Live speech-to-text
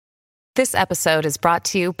This episode is brought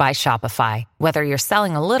to you by Shopify. Whether you're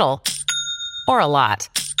selling a little or a lot,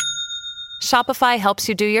 Shopify helps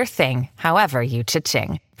you do your thing, however you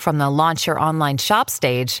cha-ching. From the launch your online shop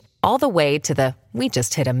stage, all the way to the we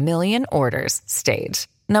just hit 1 million orders stage.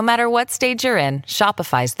 No matter what stage you're in,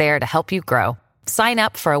 Shopify's there to help you grow. Sign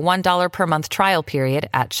up for a $1 per month trial period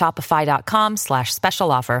at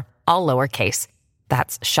shopify.com/special offer, all lowercase.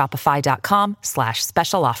 That's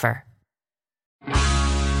shopify.com/special offer.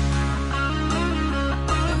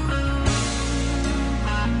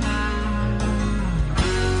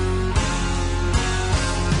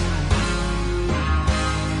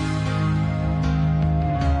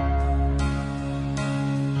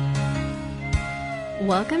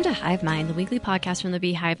 Welcome to Hive Mind, the weekly podcast from the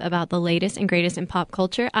Beehive about the latest and greatest in pop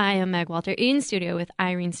culture. I am Meg Walter, in studio with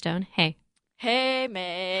Irene Stone. Hey. Hey,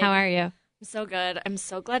 Meg. How are you? I'm so good. I'm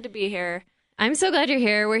so glad to be here. I'm so glad you're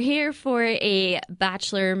here. We're here for a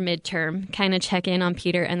Bachelor midterm, kind of check in on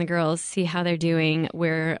Peter and the girls, see how they're doing.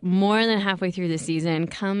 We're more than halfway through the season,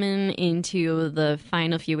 coming into the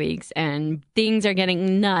final few weeks, and things are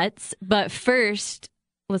getting nuts. But first,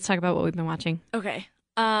 let's talk about what we've been watching. Okay.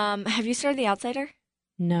 Have you started The Outsider?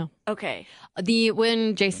 No. Okay.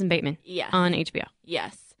 When Jason Bateman. Yes. On HBO.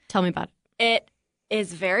 Yes. Tell me about it. It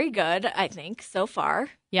is very good, I think, so far.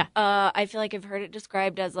 Yeah. I feel like I've heard it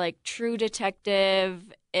described as like True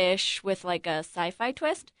Detective-ish with like a sci-fi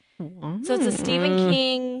twist. So it's a Stephen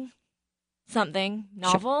King something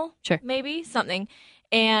novel, Sure. maybe something,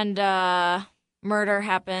 and murder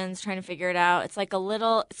happens. Trying to figure it out. It's like a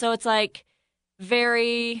little. So it's like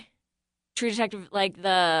very True Detective, like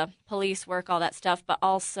the police work, all that stuff, but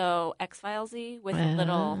also X-Files-y with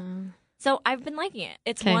little. So I've been liking it.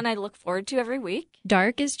 It's one I look forward to every week.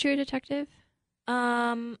 Dark is True Detective?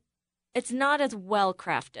 It's not as well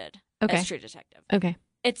crafted as True Detective. Okay.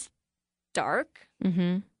 It's dark,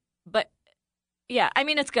 Mm-hmm. but yeah, I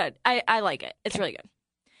mean, it's good. I like it. It's really good.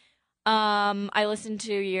 I listened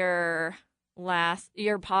to your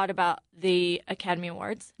pod about the Academy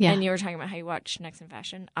Awards, and you were talking about how you watch Next in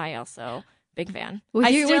Fashion. I also big fan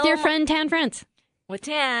with your friend Tan France. With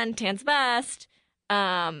Tan's best,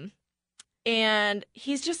 and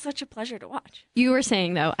he's just such a pleasure to watch. You were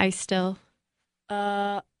saying though, I still,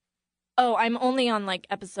 I'm only on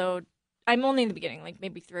I'm only in the beginning, like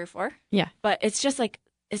maybe 3 or 4. Yeah, but it's a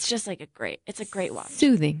great watch.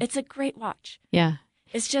 Soothing. It's a great watch. Yeah,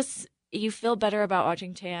 it's just. You feel better about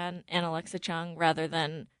watching Tan and Alexa Chung rather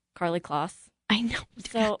than Carly Kloss. I know.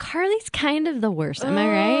 So Carly's kind of the worst. Am I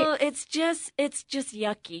right? It's just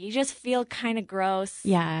yucky. You just feel kind of gross.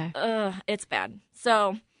 Yeah. It's bad.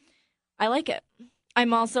 So I like it.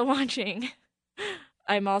 I'm also watching.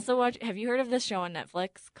 Have you heard of this show on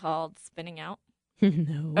Netflix called Spinning Out?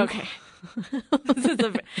 No. Okay.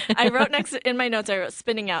 I wrote in my notes. I wrote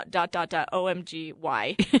Spinning Out ... OMG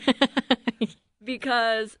why?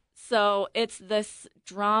 Because. So it's this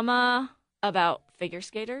drama about figure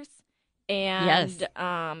skaters, and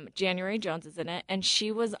January Jones is in it, and she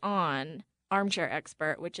was on Armchair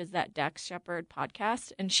Expert, which is that Dax Shepard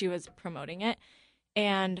podcast, and she was promoting it.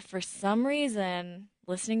 And for some reason,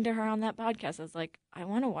 listening to her on that podcast, I was like, I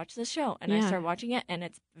want to watch this show. And I started watching it, and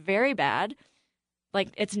it's very bad.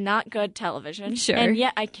 Like, it's not good television. Sure. And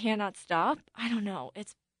yet I cannot stop. I don't know.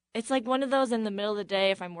 It's like one of those in the middle of the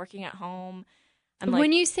day if I'm working at home.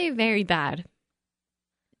 When you say very bad,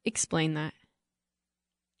 explain that.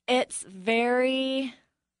 It's very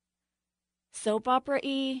soap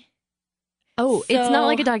opera-y. Oh, it's not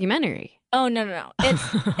like a documentary. Oh, no.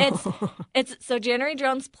 It's so January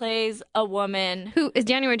Jones plays a woman who is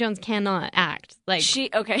January Jones cannot act. Like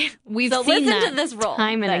we've so seen listen that to this role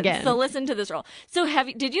time and again. So listen to this role. So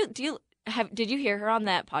did you hear her on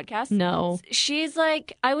that podcast? No. She's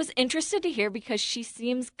like, I was interested to hear because she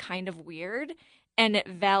seems kind of weird. And it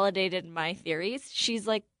validated my theories. She's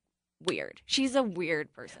like weird. She's a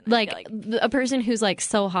weird person. Like a person who's like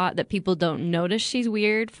so hot that people don't notice she's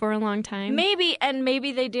weird for a long time. Maybe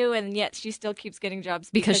they do, and yet she still keeps getting jobs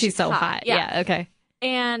because she's so hot. Yeah. Okay.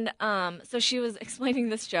 And so she was explaining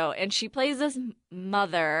this show, and she plays this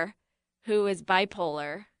mother who is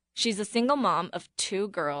bipolar. She's a single mom of 2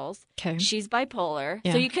 girls. Okay. She's bipolar.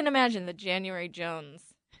 Yeah. So you can imagine the January Jones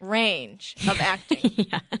range of acting.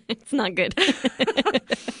 Yeah, it's not good.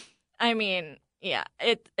 I mean, yeah,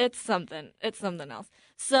 it's something. It's something else.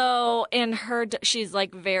 So, and she's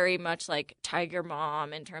like very much like Tiger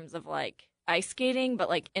Mom in terms of like ice skating, but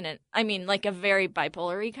like like a very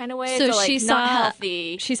bipolar-y kind of way. So like she not saw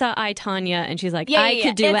healthy. She saw I, Tonya, and she's like, I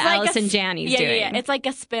could do what Allison Janney's doing. Yeah, it's like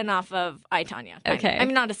a spin-off of I, Tonya. Okay. I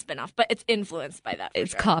mean, not a spin-off, but it's influenced by that.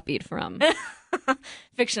 It's copied from.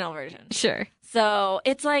 Fictional version. Sure. So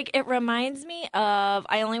it's like, it reminds me of,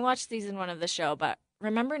 I only watched season 1 of the show, but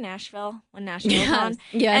remember Nashville, when Nashville was on?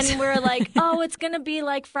 Yes. And we're like, oh, it's going to be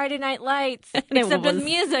like Friday Night Lights, except with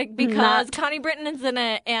music, because Connie Britton is in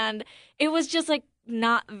it. And it was just like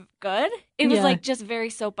not good. It was like just very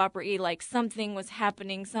soap opera-y, like something was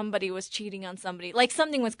happening, somebody was cheating on somebody, like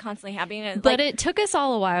something was constantly happening. And but it took us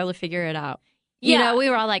all a while to figure it out. You know, we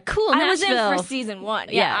were all like, cool, Nashville. I was in for season 1.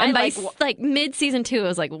 Yeah. And by like mid-season 2, it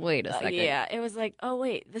was like, wait a second. It was like, oh,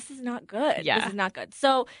 wait, this is not good. Yeah. This is not good.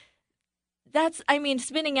 So that's, I mean,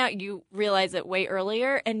 spinning out, you realize it way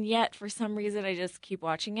earlier, and yet for some reason I just keep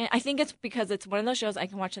watching it. I think it's because it's one of those shows I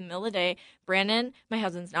can watch in the middle of the day. Brandon, my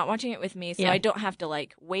husband's not watching it with me, so I don't have to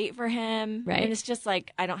like wait for him. Right. And it's just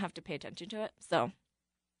like, I don't have to pay attention to it. So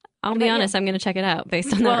I'll be honest, I'm going to check it out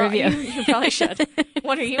based on that review. You probably should.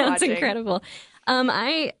 What are you Sounds watching? Incredible.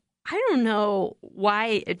 I don't know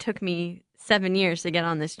why it took me 7 years to get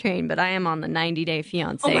on this train, but I am on the 90 Day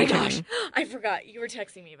Fiancé Oh my train. gosh. I forgot. You were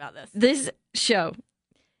texting me about this. This show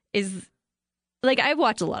is like, I've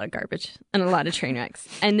watched a lot of garbage and a lot of train wrecks,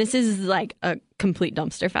 and this is like a complete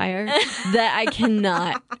dumpster fire that I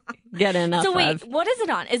cannot get enough So wait, of. what is it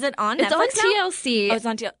on? Is it on Netflix It's on now? TLC. Oh, it's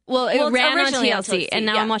on TLC. Well, it it's ran on originally on TLC, and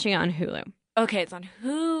now yeah. I'm watching it on Hulu. Okay, it's on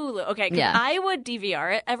Hulu. Okay, 'cause I would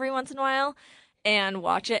DVR it every once in a while and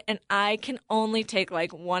watch it, and I can only take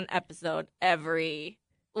like one episode every.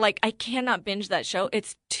 Like, I cannot binge that show.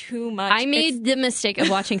 It's too much. I made the mistake of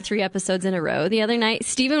watching 3 episodes in a row the other night.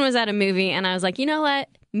 Steven was at a movie, and I was like, you know what?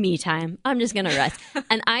 Me time. I'm just going to rest.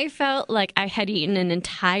 And I felt like I had eaten an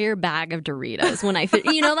entire bag of Doritos when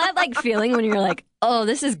you know that like feeling when you're like, oh,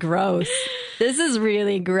 this is gross. This is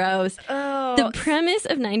really gross. Oh. The premise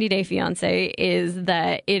of 90 Day Fiancé is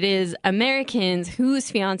that it is Americans whose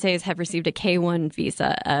fiancés have received a K-1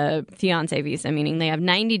 visa, a fiancé visa, meaning they have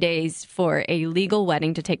 90 days for a legal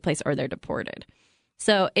wedding to take place or they're deported.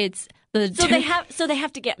 So it's So they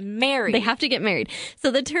have to get married. They have to get married.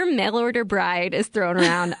 So the term mail order bride is thrown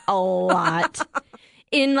around a lot.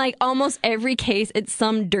 In like almost every case, it's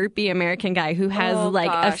some derpy American guy who has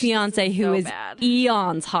a fiance who is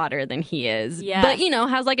eons hotter than he is. Yeah. But, you know,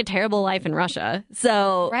 has like a terrible life in Russia.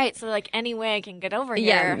 So right. So like any way I can get over here.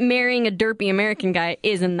 Yeah, marrying a derpy American guy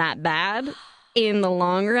isn't that bad in the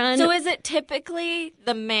long run. So is it typically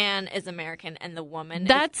the man is American and the woman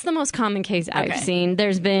That's the most common case I've seen.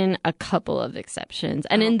 There's been a couple of exceptions.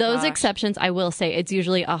 And in those exceptions, I will say it's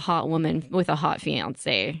usually a hot woman with a hot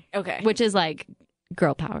fiance. Okay. Which is like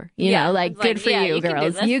girl power. You know, like good for you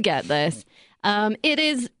girls. You get this. It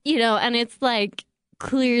is, you know, and it's like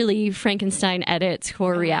clearly Frankenstein edits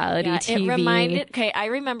for reality TV. I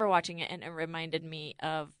remember watching it and it reminded me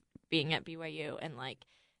of being at BYU and like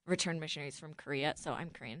return missionaries from Korea. So I'm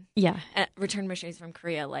Korean. Yeah. Return missionaries from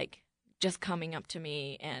Korea, like just coming up to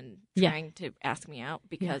me and trying to ask me out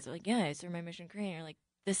because like, I served my mission in Korea. And you're like,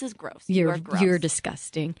 this is gross. You're gross. You're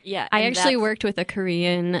disgusting. Yeah. I actually worked with a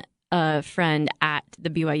Korean friend at the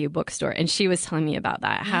BYU bookstore, and she was telling me about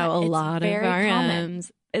that. How a lot of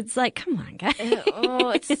RMs. It's like, come on, guys.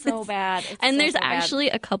 It's so bad. And there's actually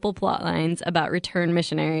a couple plot lines about return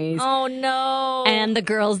missionaries. Oh, no. And the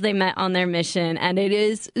girls they met on their mission. And it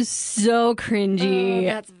is so cringy.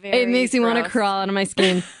 That's very It makes me want to gross. crawl out of my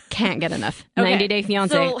skin. Can't get enough. 90 Day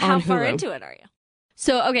Fiancé So how on far Hulu. into it are you?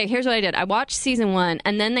 So, okay, here's what I did. I watched season 1,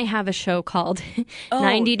 and then they have a show called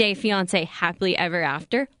 90 Day Fiancé Happily Ever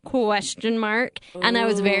After, ? And I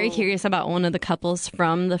was very curious about one of the couples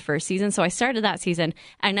from the first season, so I started that season.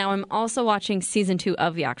 And now I'm also watching season 2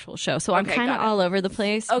 of the actual show. So I'm kind of all over the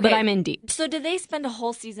place, but I'm in deep. So do they spend a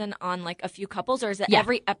whole season on like a few couples, or is it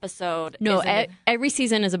every episode? No, every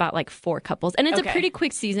season is about like 4 couples. And it's a pretty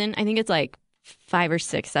quick season. I think it's like 5 or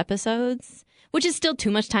 6 episodes. Which is still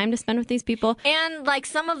too much time to spend with these people. And, like,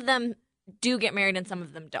 some of them do get married and some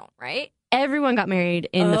of them don't, right? Everyone got married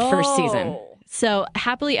in the first season. So,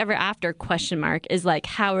 Happily Ever After, ? Is like,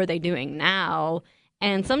 how are they doing now?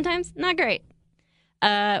 And sometimes, not great.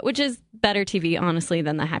 Which is better TV, honestly,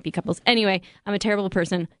 than the happy couples. Anyway, I'm a terrible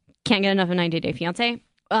person. Can't get enough of 90 Day Fiancé.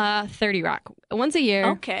 30 Rock. Once a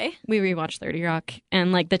year, we rewatch 30 Rock.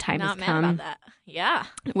 And, like, the time has come. Not mad about that. Yeah.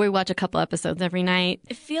 We watch a couple episodes every night.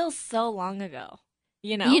 It feels so long ago,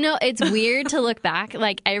 you know? You know, it's weird to look back.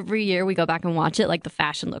 Like, every year we go back and watch it, like, the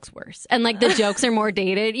fashion looks worse. And, like, the jokes are more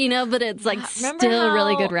dated, you know? But it's, like, still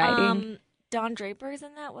really good writing. Don Draper's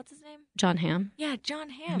in that? What's his name? Jon Hamm. Yeah, Jon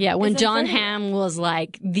Hamm. Yeah, when Jon Hamm was,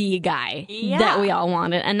 like, the guy that we all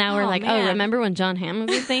wanted. And now we're like, man. Remember when Jon Hamm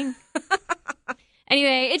was a thing?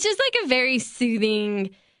 Anyway, it's just, like, a very soothing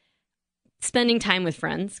spending time with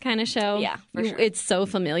friends kind of show. Yeah, for sure. It's so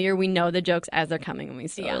familiar. We know the jokes as they're coming and we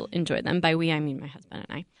still enjoy them. By we, I mean my husband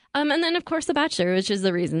and And then, of course, The Bachelor, which is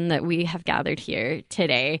the reason that we have gathered here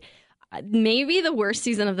today. Maybe the worst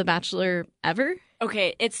season of The Bachelor ever.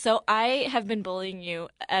 Okay, I have been bullying you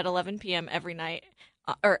at 11 p.m. every night,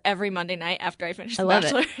 or every Monday night after I finish The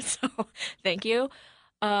Bachelor. So thank you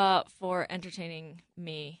for entertaining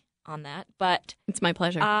me on that. But it's my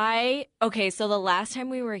pleasure. So the last time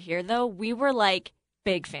we were here, though, we were like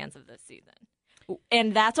big fans of this season.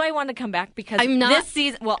 And that's why I wanted to come back, because this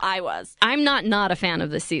season, I was. I'm not a fan of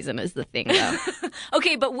this season is the thing, though.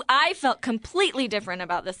 Okay, but I felt completely different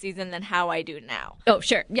about this season than how I do now. Oh,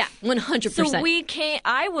 sure. Yeah, 100%. So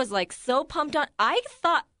I was like so pumped on, I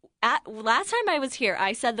thought, last time I was here,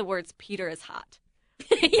 I said the words, Peter is hot.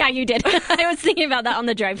 Yeah, you did. I was thinking about that on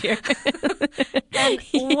the drive here. And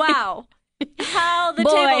wow. How the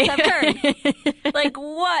tables have turned. Like,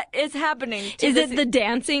 what is happening? Is it the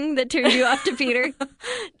dancing that turned you off to Peter?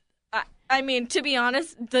 I mean, to be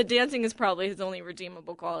honest, the dancing is probably his only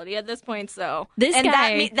redeemable quality at this point. So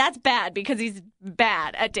that's bad because he's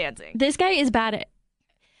bad at dancing. This guy is bad at.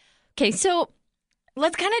 Okay, so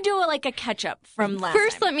let's kind of do a catch up from last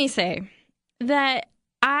First, time. let me say that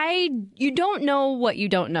you don't know what you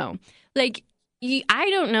don't know. Like, I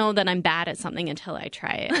don't know that I'm bad at something until I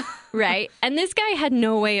try it, right? And this guy had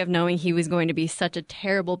no way of knowing he was going to be such a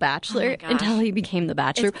terrible bachelor until he became the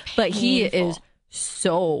Bachelor. But he is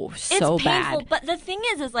so painful, bad. But the thing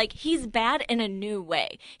is like, he's bad in a new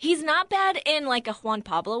way. He's not bad in like a Juan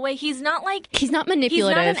Pablo way. He's not manipulative. He's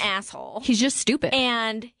not an asshole. He's just stupid.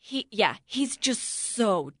 And he's just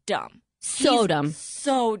so dumb. So dumb.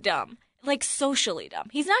 Like socially dumb.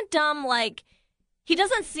 He's not dumb like. He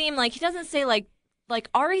doesn't say like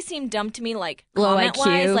Ari seemed dumb to me, like low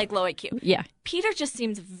comment-wise, IQ. like low IQ. Yeah. Peter just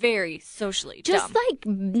seems very socially dumb. Just like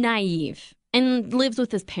naive and lives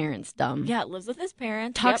with his parents dumb. Yeah, lives with his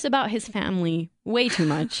parents. Talks about his family way too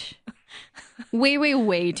much.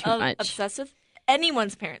 way too much. Obsessed with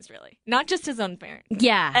anyone's parents, really. Not just his own parents.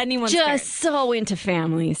 Yeah. Anyone's just parents. So into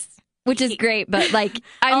families, which is great, but like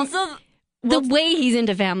the way he's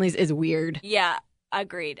into families is weird. Yeah,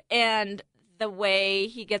 agreed. And the way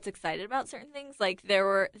he gets excited about certain things, like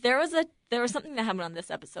there was something that happened on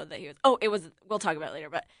this episode that we'll talk about it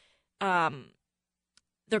later, but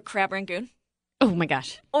the crab rangoon. Oh my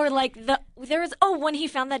gosh. Or like when he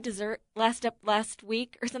found that dessert last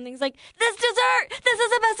week or something, he's like, this is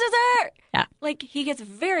the best dessert. Yeah. Like he gets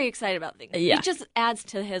very excited about things. Yeah. It just adds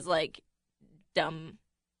to his like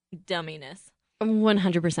dumminess.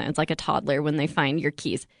 100%. It's like a toddler when they find your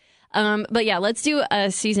keys. But yeah, let's do a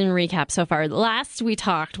season recap so far. Last we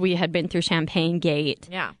talked, we had been through Champagne Gate.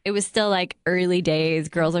 Yeah. It was still like early days.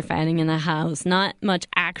 Girls are fighting in the house. Not much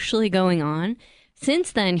actually going on.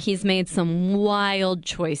 Since then, he's made some wild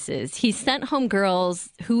choices. He sent home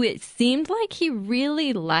girls who it seemed like he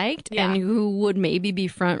really liked and who would maybe be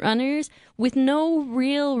front runners with no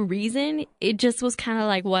real reason. It just was kind of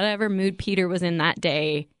like whatever mood Peter was in that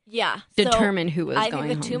day. Yeah. Determine who was going home. I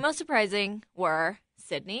think the two most surprising were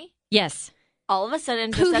Sydney. Yes. All of a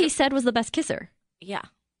sudden. Who he said was the best kisser. Yeah.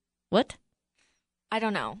 What? I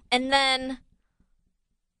don't know. And then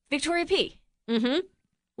Victoria P. Mm-hmm.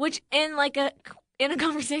 Which in a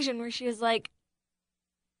conversation where she was like,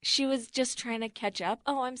 she was just trying to catch up.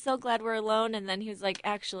 Oh, I'm so glad we're alone. And then he was like,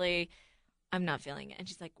 actually, I'm not feeling it. And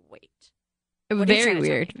she's like, wait. Very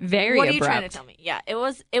weird. Very abrupt. What are you trying to tell me? Yeah, it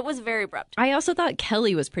was very abrupt. I also thought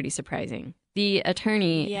Kelly was pretty surprising. The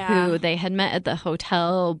attorney who they had met at the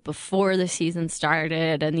hotel before the season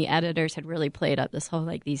started, and the editors had really played up this whole,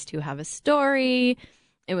 like, these two have a story.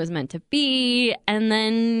 It was meant to be. And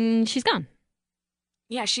then she's gone.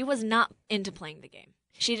 Yeah, she was not into playing the game.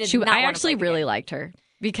 She did not. I actually really liked her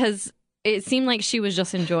because it seemed like she was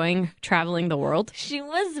just enjoying traveling the world. She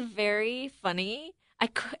was very funny.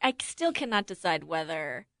 I still cannot decide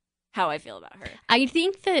how I feel about her. I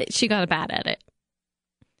think that she got bad at it.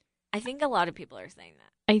 I think a lot of people are saying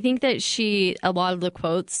that. I think that a lot of the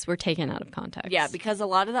quotes were taken out of context. Yeah, because a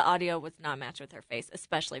lot of the audio was not matched with her face,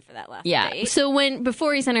 especially for that last date. So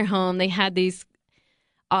before he sent her home, they had these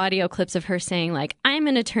audio clips of her saying, like, I'm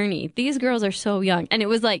an attorney. These girls are so young. And it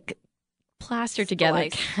was like plastered together,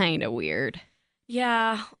 kind of weird.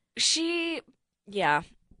 Yeah.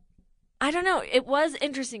 I don't know. It was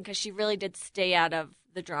interesting because she really did stay out of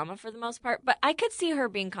the drama for the most part. But I could see her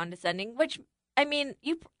being condescending, which, I mean,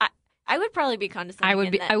 I would probably be condescending.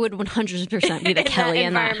 I would 100% be the Kelly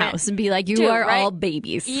in that house and be like, you are all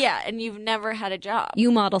babies. Yeah, and you've never had a job.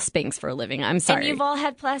 You model Spanx for a living. I'm sorry. And you've all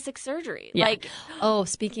had plastic surgery. Yeah.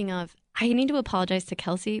 Speaking of, I need to apologize to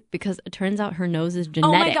Kelsey because it turns out her nose is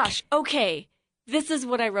genetic. Oh my gosh. Okay. This is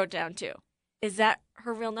what I wrote down too. Is that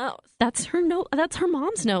her real nose? That's her nose. That's her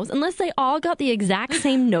mom's nose. Unless they all got the exact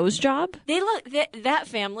same nose job. That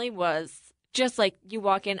family was just like you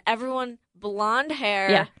walk in, everyone blonde hair,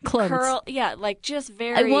 yeah, clones. curl, yeah, like just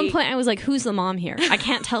very. At one point, I was like, "Who's the mom here?" I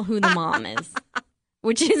can't tell who the mom is,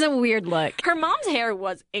 which is a weird look. Her mom's hair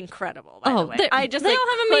was incredible. By the way, they all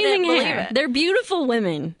have amazing hair. It. They're beautiful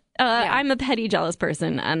women. I'm a petty, jealous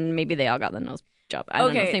person, and maybe they all got the nose job. I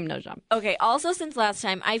don't know, same nose job. Okay. Also, since last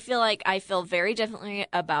time, I feel very differently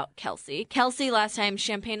about Kelsey. Kelsey last time,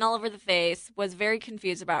 champagne all over the face, was very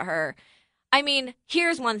confused about her. I mean,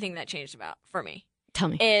 here's one thing that changed for me. Tell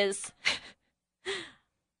me. Is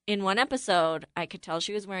in one episode, I could tell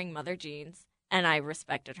she was wearing mother jeans, and I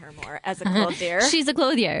respected her more as a clothier. She's a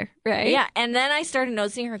clothier, right? Yeah. And then I started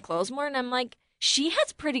noticing her clothes more, and I'm like, she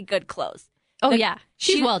has pretty good clothes. Oh, yeah.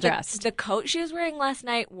 She's well dressed. The coat she was wearing last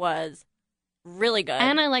night was really good.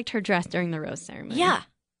 And I liked her dress during the rose ceremony. Yeah.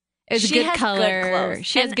 It was a good color.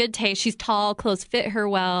 She has good taste. She's tall. Clothes fit her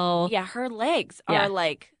well. Yeah, her legs are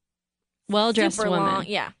like well-dressed super woman. long.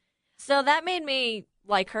 Yeah. So that made me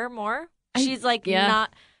like her more. She's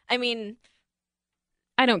not, I mean.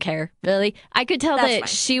 I don't care, really. I could tell that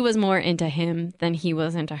she was more into him than he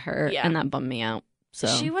was into her, and that bummed me out. So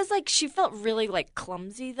she felt really like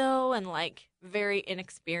clumsy though, and like very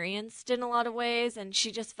inexperienced in a lot of ways, and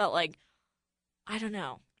she just felt like, I don't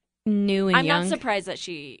know, new and young. I'm not surprised that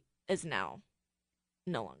she is now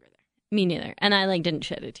no longer there. Me neither. And I like didn't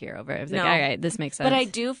shed a tear over it. I was like, all right, this makes sense. But I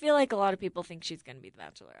do feel like a lot of people think she's going to be the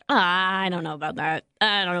Bachelorette. I don't know about that.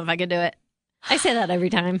 I don't know if I could do it. I say that every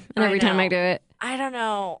time, and every time I do it. I don't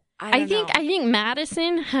know. I think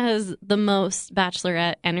Madison has the most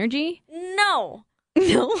Bachelorette energy. No.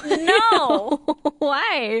 No.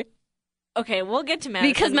 Why? Okay, we'll get to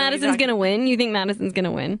Madison. Because Madison's going to win? You think Madison's going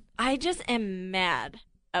to win? I just am mad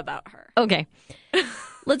about her. Okay.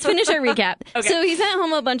 Let's finish our recap. Okay. So he sent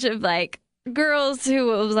home a bunch of like girls who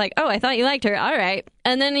was like, oh, I thought you liked her. All right.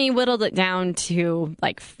 And then he whittled it down to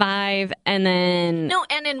like 5. And then. No,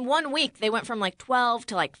 and in 1 week, they went from like 12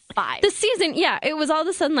 to like 5. The season, it was all of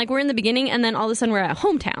a sudden like we're in the beginning and then all of a sudden we're at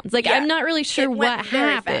hometowns. Like, I'm not really sure what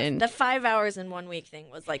happened. Fast. The 5 hours in 1 week thing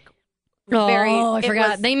was like. I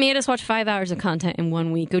forgot. They made us watch 5 hours of content in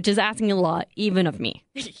 1 week, which is asking a lot, even of me.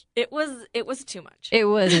 It was too much. It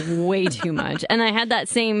was way too much. And I had that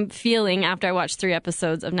same feeling after I watched 3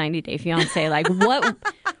 episodes of 90 Day Fiancé. Like, what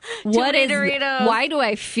is, why do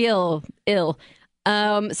I feel ill?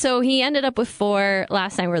 So he ended up with 4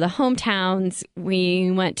 last night. Were the hometowns. We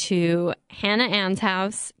went to Hannah Ann's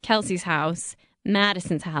house, Kelsey's house,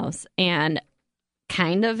 Madison's house, and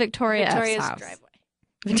kind of Victoria's house.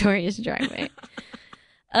 Victoria's driveway.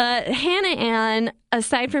 Hannah Ann,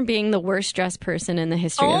 aside from being the worst dressed person in the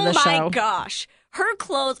history of the show. Oh my gosh. Her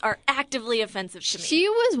clothes are actively offensive to me. She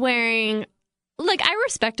was wearing, like, I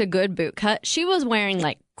respect a good boot cut. She was wearing,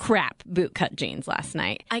 like, crap boot cut jeans last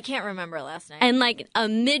night. I can't remember last night. And, like, a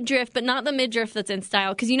midriff, but not the midriff that's in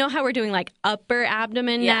style. Because you know how we're doing, like, upper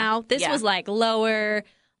abdomen now? This was, like, lower,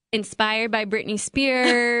 inspired by Britney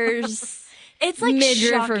Spears. It's like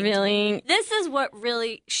midriff revealing. This is what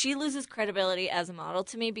really, she loses credibility as a model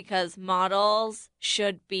to me because models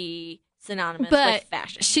should be synonymous with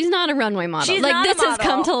fashion. She's not a runway model. She's like not this a model. has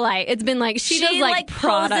come to light. It's been like she does like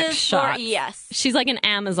product shots. Yes. She's like an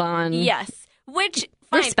Amazon. Yes. Which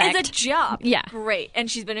fine, respect. is a job. Yeah. Great.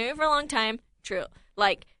 And she's been doing it for a long time. True.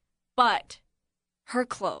 Like, but her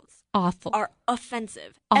clothes. Awful. Are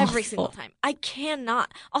offensive every single time. I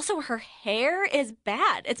cannot. Also, her hair is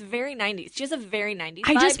bad. It's very 90s. She has a very 90s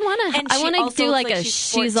vibe. I just want to do like a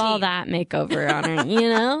she's all that makeover on her, you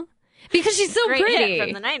know? Because she's so Great pretty.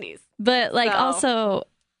 hit from the 90s. But like also,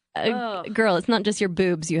 girl, it's not just your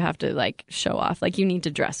boobs you have to like show off. Like you need to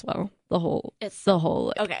dress well. The whole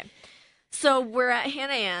look. Okay. So we're at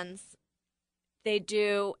Hannah Ann's. They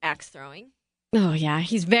do axe throwing. Oh yeah,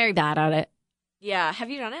 he's very bad at it. Yeah. Have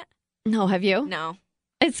you done it? No, have you? No.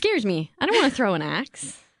 It scares me. I don't want to throw an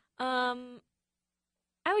axe. I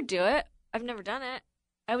would do it. I've never done it.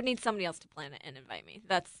 I would need somebody else to plan it and invite me.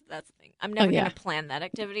 That's the thing. I'm never going to plan that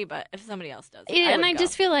activity, but if somebody else does it, I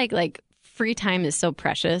just feel like free time is so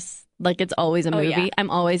precious. Like it's always a movie. Yeah. I'm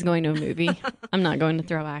always going to a movie. I'm not going to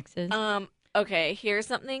throw axes. Okay, here's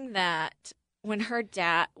something that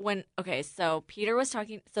so Peter was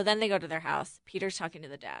talking, so then they go to their house. Peter's talking to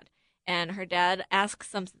the dad. And her dad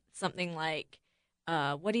asks something like,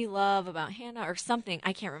 what do you love about Hannah? Or something.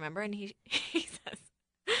 I can't remember. And he says,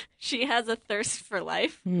 she has a thirst for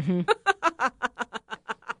life. Mm-hmm.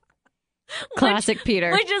 Classic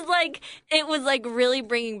Peter. Which is like, it was like really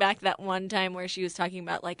bringing back that one time where she was talking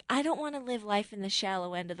about like, I don't want to live life in the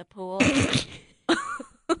shallow end of the pool.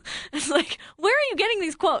 It's like, where are you getting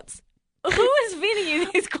these quotes? Who is feeding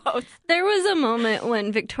you these quotes? There was a moment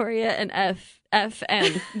when Victoria F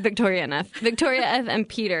and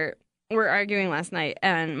Peter were arguing last night,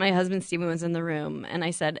 and my husband Steven was in the room, and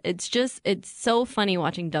I said, it's so funny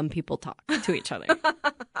watching dumb people talk to each other.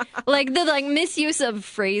 the misuse of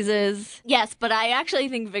phrases. Yes, but I actually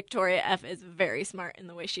think Victoria F is very smart in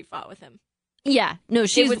the way she fought with him. Yeah, no,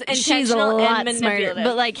 she's a lot smarter.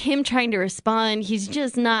 But like him trying to respond, he's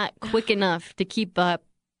just not quick enough to keep up.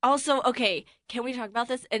 Also, okay, can we talk about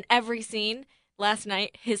this? In every scene last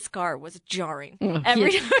night, his scar was jarring.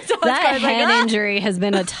 Every time I saw that head injury has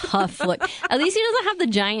been a tough look. At least he doesn't have the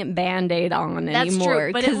giant Band-Aid on anymore. That's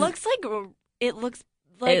true, but it looks like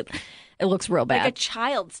it looks real bad. Like a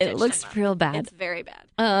child stitched It looks real bad. It's very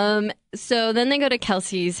bad. So then they go to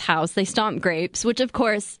Kelsey's house. They stomp grapes, which of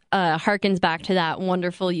course harkens back to that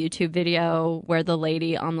wonderful YouTube video where the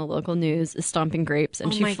lady on the local news is stomping grapes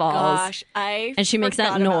and she falls. Gosh, and she makes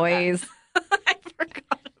that noise. I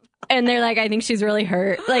forgot. And they're like, I think she's really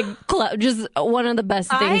hurt. Like, just one of the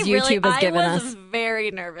best things YouTube has given us. I was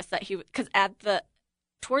very nervous that because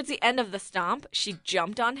towards the end of the stomp, she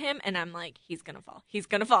jumped on him, and I'm like, he's gonna fall. He's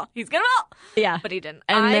gonna fall. He's gonna fall. Yeah. But he didn't.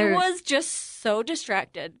 And I was just so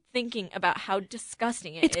distracted thinking about how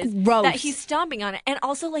disgusting it is gross. That he's stomping on it. And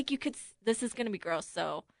also, like, this is gonna be gross,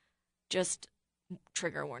 so just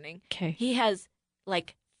trigger warning. Okay. He has,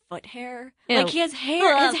 like, foot hair. Ew. Like, he has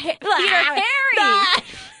hair. His hair. Hairy.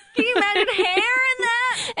 Can you imagine hair in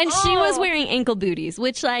that? And she was wearing ankle booties,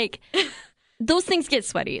 which, like, those things get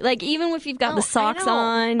sweaty. Like, even if you've got the socks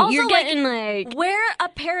on, also, you're getting, like... Wear a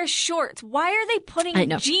pair of shorts. Why are they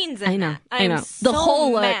putting jeans in that? I know. So the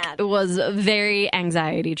whole mad. look was very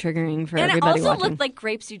anxiety triggering for everybody watching. And it also looked like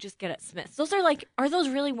grapes you just get at Smith's. Those are those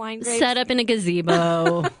really wine grapes? Set up in a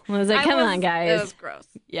gazebo. I was like, come on, guys. It was gross.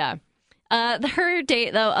 Yeah. Her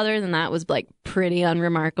date, though, other than that, was, like, pretty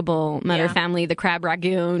unremarkable. Met her family, the Crab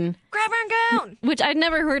Ragoon. Crab Ragoon! Which I'd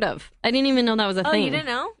never heard of. I didn't even know that was a thing. Oh, you didn't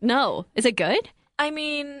know? No. Is it good? I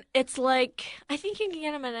mean, it's like, I think you can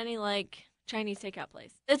get them at any, like, Chinese takeout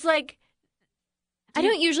place. It's like... I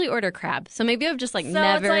don't usually order crab, so maybe I've just, like, so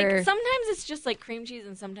never... it's like, sometimes it's just, like, cream cheese,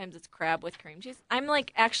 and sometimes it's crab with cream cheese. I'm,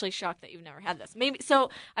 like, actually shocked that you've never had this. Maybe... So,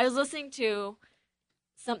 I was listening to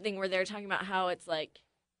something where they were talking about how it's, like...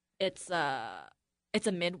 It's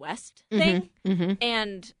a Midwest thing,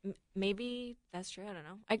 and maybe that's true. I don't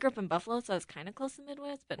know. I grew up in Buffalo, so I was kind of close to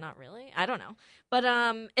Midwest, but not really. I don't know. But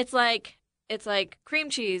it's like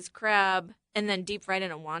cream cheese, crab, and then deep fried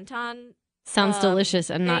in a wonton. Sounds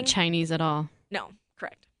delicious and not Chinese at all. No,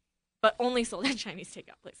 correct. But only sold at Chinese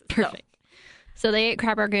takeout places. Perfect. So they ate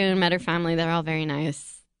Crab Ragoon, met her family. They're all very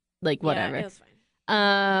nice. Like, whatever. Yeah, it was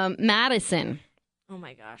fine. Madison. Oh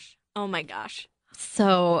my gosh.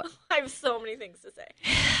 So I have so many things to say.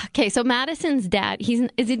 Okay, so Madison's dad,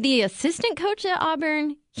 is he the assistant coach at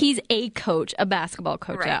Auburn? He's a basketball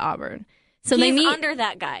coach at Auburn. So he's they meet under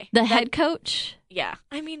that guy. Head coach? Yeah.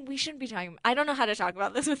 I mean, we shouldn't be talking. I don't know how to talk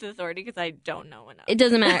about this with authority because I don't know enough. It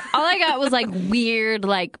doesn't matter. All I got was like weird,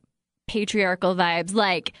 like patriarchal vibes.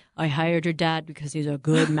 Like, I hired your dad because he's a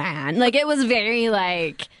good man. Like, it was very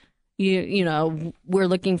like, you know, we're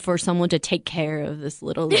looking for someone to take care of this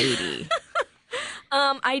little lady.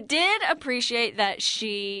 I did appreciate that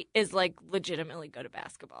she is, like, legitimately good at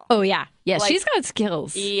basketball. Oh, yeah. Yeah, like, she's got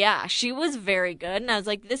skills. Yeah, she was very good. And I was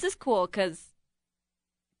like, this is cool because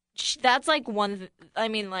that's, like, I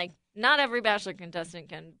mean, like, not every Bachelor contestant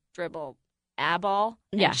can dribble a ball.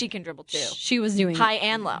 And yeah. she can dribble, too. She was doing high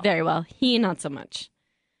and low. Very well. He, not so much.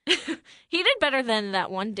 He did better than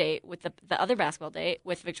that one date with the other basketball date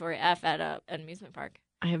with Victoria F. at an amusement park.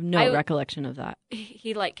 I have no recollection of that.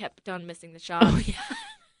 He like kept on missing the shot. Oh,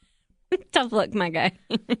 yeah. Tough luck, my guy.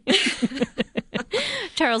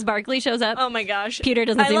 Charles Barkley shows up. Oh, my gosh. Peter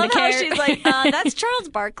doesn't seem to care. I love how she's like, that's Charles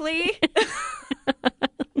Barkley.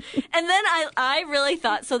 And then I really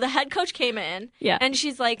thought, so the head coach came in. Yeah. And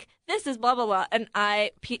she's like, this is blah, blah, blah. And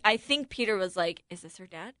I think Peter was like, is this her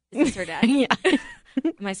dad? Is this her dad? Yeah.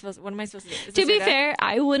 What am I supposed to do? To be fair,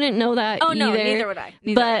 I wouldn't know that either. Oh, no, neither would I.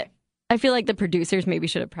 But I feel like the producers maybe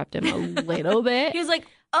should have prepped him a little bit. He was like,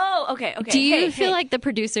 oh, okay. Do you feel like the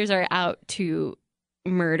producers are out to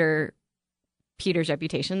murder Peter's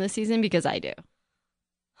reputation this season? Because I do.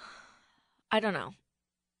 I don't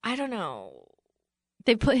know.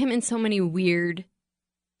 They put him in so many weird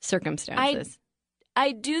circumstances.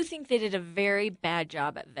 I do think they did a very bad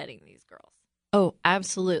job at vetting these girls. Oh,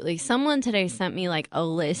 absolutely. Someone today sent me like a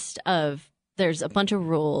list of there's a bunch of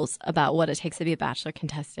rules about what it takes to be a Bachelor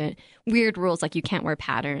contestant. Weird rules like you can't wear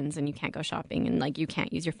patterns and you can't go shopping and like you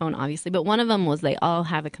can't use your phone, obviously. But one of them was they all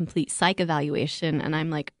have a complete psych evaluation. And I'm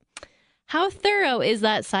like, how thorough is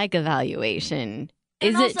that psych evaluation?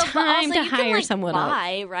 Is it time to hire someone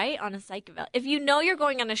else? Right, on a psych eval. If you know you're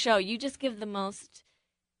going on a show, you just give the most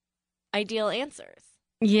ideal answers.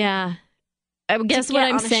 Yeah. I guess what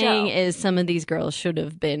I'm saying is some of these girls should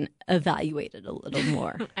have been evaluated a little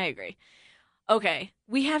more. I agree. Okay,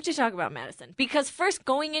 we have to talk about Madison because first,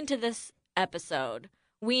 going into this episode,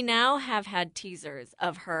 we now have had teasers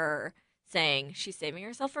of her saying she's saving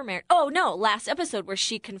herself for marriage. Oh no, last episode where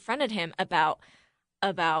she confronted him about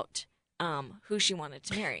who she wanted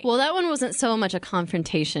to marry. Well, that one wasn't so much a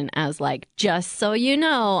confrontation as like, just so you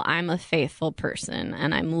know, I'm a faithful person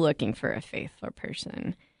and I'm looking for a faithful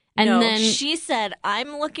person. And then she said,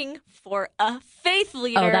 I'm looking for a faith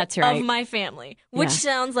leader of my family, which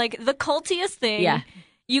sounds like the cultiest thing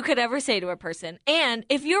you could ever say to a person. And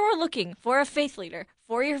if you were looking for a faith leader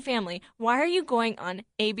for your family, why are you going on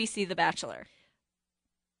ABC The Bachelor?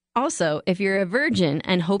 Also, if you're a virgin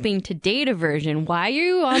and hoping to date a virgin, why are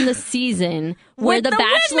you on the season where the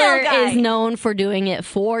Bachelor is known for doing it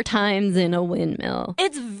 4 times in a windmill?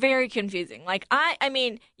 It's very confusing. Like, I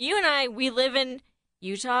mean, you and I, we live in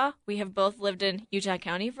Utah. We have both lived in Utah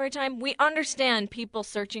County for a time. We understand people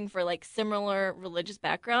searching for like similar religious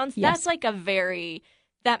backgrounds. Yes. That's like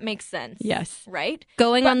that makes sense. Yes. Right?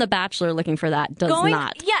 Going on The Bachelor looking for that does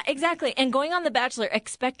not. Yeah, exactly. And going on The Bachelor,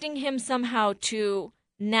 expecting him somehow to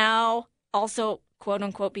now also, quote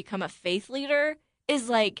unquote, become a faith leader is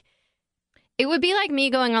like. It would be like me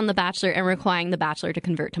going on The Bachelor and requiring The Bachelor to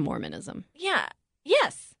convert to Mormonism. Yeah.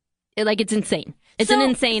 Yes. It's insane. It's an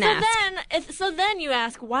insane ask. So then you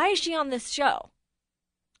ask, why is she on this show?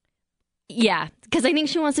 Yeah, because I think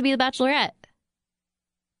she wants to be the Bachelorette.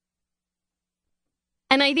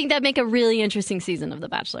 And I think that'd make a really interesting season of The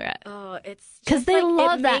Bachelorette. Oh, it's because they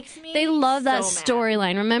love that. They love that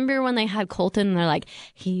storyline. Remember when they had Colton and they're like,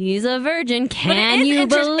 he's a virgin. Can you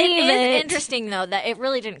believe it? It is interesting, though, that it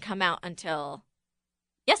really didn't come out until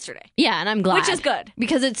yesterday. Yeah, and I'm glad. Which is good.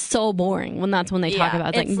 Because it's so boring when that's when they talk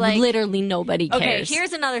about it. It's like literally nobody cares. Okay,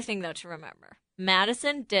 here's another thing, though, to remember.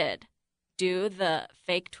 Madison did do the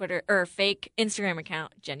fake Twitter or fake Instagram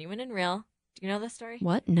account, Genuine and Real. Do you know this story?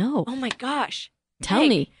 What? No. Oh, my gosh. Tell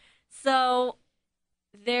me. So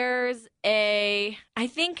there's I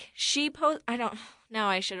think she now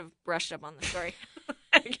I should have brushed up on the story.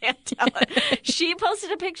 I can't tell it. She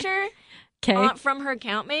posted a picture from her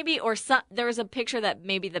account maybe, or there was a picture that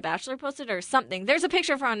maybe The Bachelor posted or something. There's a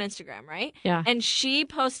picture of her on Instagram, right? Yeah. And she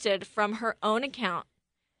posted from her own account,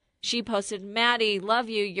 she posted, Maddie, love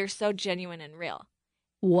you. You're so genuine and real.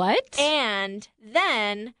 What? And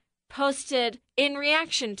then posted in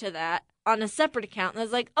reaction to that, on a separate account, and I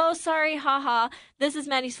was like, oh, sorry, haha, this is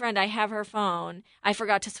Maddie's friend. I have her phone. I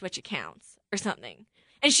forgot to switch accounts or something.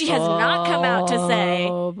 And she has not come out to say.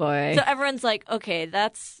 Oh, boy. So everyone's like, okay,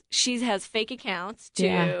 she has fake accounts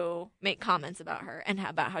to make comments about her and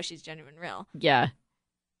about how she's genuine and real. Yeah.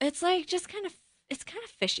 It's like it's kind of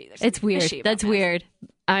fishy. It's weird. That's weird.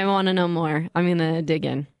 I want to know more. I'm going to dig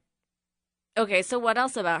in. Okay, so what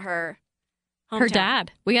else about her hometown? Her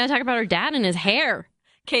dad. We got to talk about her dad and his hair.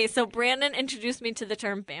 Okay, so Brandon introduced me to the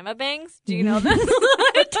term Bama Bangs. Do you know this?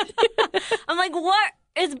 I'm like, what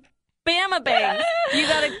is Bama Bangs?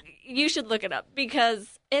 You should look it up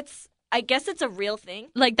because I guess it's a real thing.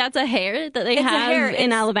 Like that's a hair that they have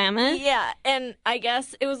in Alabama? Yeah, and I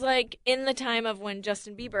guess it was like in the time of when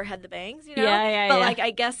Justin Bieber had the bangs, you know? Yeah. But like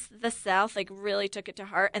I guess the South like really took it to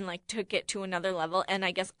heart and like took it to another level, and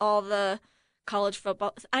I guess all the college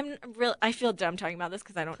football. I feel dumb talking about this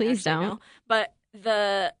because I don't. Please don't. Know, but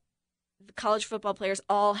the college football players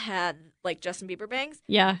all had like Justin Bieber bangs.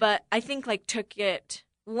 Yeah. But I think like took it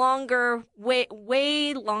longer,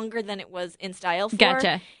 way longer than it was in style for.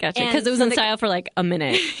 Gotcha. Because it was in style for like a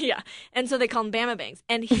minute. Yeah. And so they call him Bama Bangs.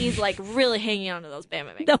 And he's like really hanging on to those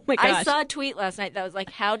Bama Bangs. Oh my gosh. I saw a tweet last night that was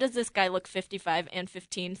like, how does this guy look 55 and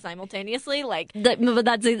 15 simultaneously? Like, but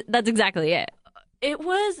that's exactly it.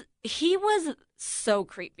 He was so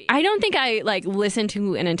creepy. I don't think I like listened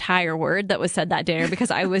to an entire word that was said that dinner because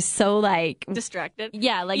I was so like distracted.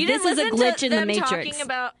 Yeah, like this is a glitch in the Matrix. Talking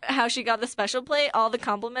about how she got the special plate, all the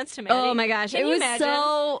compliments to Maddie. Oh my gosh, it was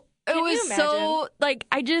so like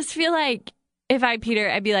I just feel like if I Peter,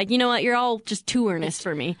 I'd be like, you know what, you're all just too earnest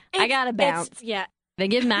for me. I gotta bounce. Yeah. They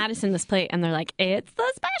give Madison this plate, and they're like, it's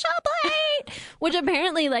the special plate, which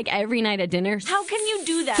apparently, like, every night at dinner, how can you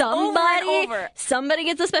do that over and over? Somebody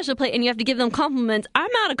gets a special plate, and you have to give them compliments. I'm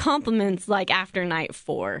out of compliments, like, after night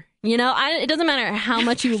 4. You know, it doesn't matter how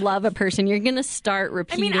much you love a person. You're going to start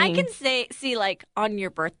repeating. I mean, I can see, like, on your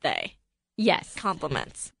birthday. Yes.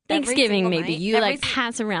 Compliments. Thanksgiving, maybe. You,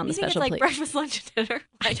 pass around the special plate. It's like breakfast, lunch, and dinner?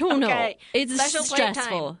 I don't know. It's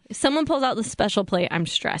stressful. If someone pulls out the special plate, I'm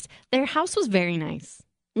stressed. Their house was very nice.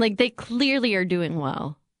 Like, they clearly are doing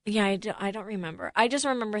well. Yeah, I don't remember. I just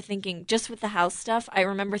remember thinking, just with the house stuff, I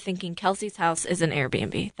remember thinking Kelsey's house is an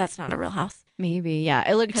Airbnb. That's not a real house. Maybe, yeah.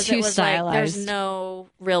 It looked too stylized. Like, there's no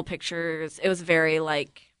real pictures. It was very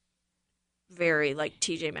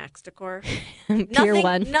TJ Maxx decor. Pier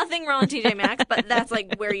 1. Nothing wrong with TJ Maxx, but that's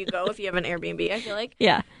like where you go if you have an Airbnb, I feel like.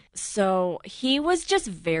 Yeah. So he was just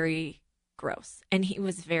very gross. And he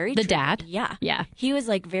was very... The dad? Yeah. Yeah. He was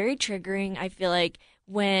like very triggering. I feel like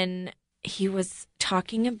when he was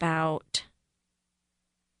talking about...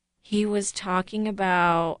 he was talking to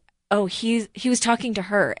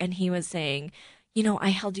her and he was saying... you know, I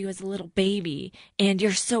held you as a little baby, and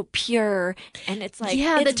you're so pure, and it's like,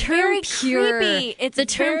 yeah, it's the term pure. Creepy. It's the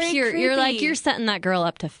term pure. Creepy. You're like, you're setting that girl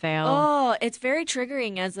up to fail. Oh, it's very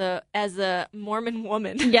triggering as a Mormon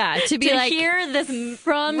woman. Yeah, to be to like, hear this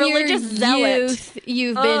from religious your zealot. youth,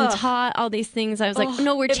 you've been taught all these things. I was like,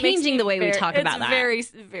 no, we're changing the way we talk about that.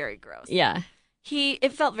 It's very, very gross. Yeah,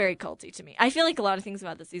 it felt very culty to me. I feel like a lot of things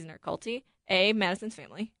about this season are culty. A, Madison's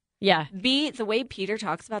family. Yeah. B, the way Peter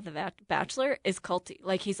talks about the Bachelor is culty.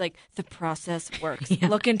 Like, he's like, the process works. Yeah.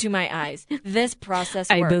 Look into my eyes. This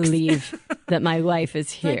process works. I believe that my wife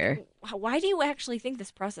is here. Like, why do you actually think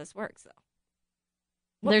this process works,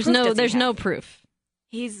 though? There's no proof.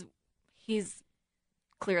 He's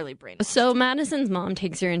clearly brainwashed. So Madison's mom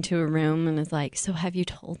takes her into a room and is like, so have you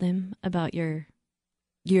told him about your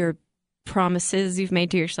promises you've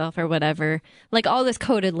made to yourself or whatever, like all this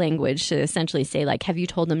coded language to essentially say, like, have you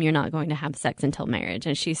told them you're not going to have sex until marriage?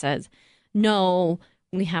 And she says, no,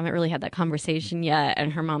 we haven't really had that conversation yet.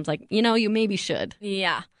 And her mom's like, you know, you maybe should.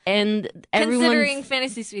 Yeah. And considering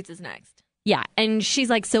Fantasy Suites is next. Yeah. And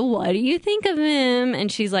she's like, so what do you think of him?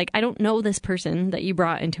 And she's like, I don't know this person that you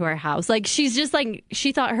brought into our house. Like, she's just like,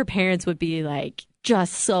 she thought her parents would be like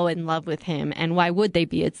just so in love with him. And why would they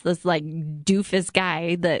be? It's this like doofus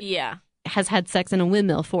guy that has had sex in a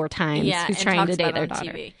windmill 4 times who's trying to date their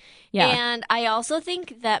daughter. TV. Yeah. And I also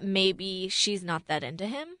think that maybe she's not that into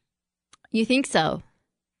him. You think so?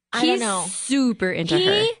 I don't know. He's super into her.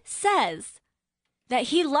 He says that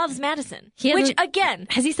he loves Madison. Which, again...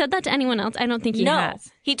 Has he said that to anyone else? I don't think he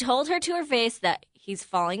has. He told her to her face that he's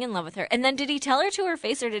falling in love with her. And then did he tell her to her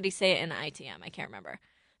face or did he say it in ITM? I can't remember.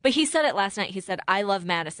 But he said it last night. He said, I love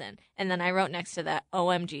Madison. And then I wrote next to that,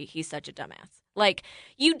 OMG, he's such a dumbass. Like,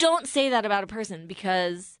 you don't say that about a person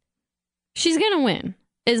because... she's going to win,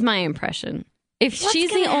 is my impression. If she's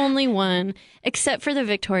the only one, except for the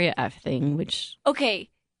Victoria F thing, which... okay.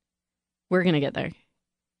 We're going to get there.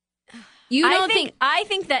 I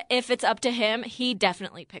think that if it's up to him, he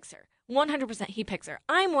definitely picks her. 100% he picks her.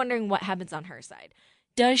 I'm wondering what happens on her side.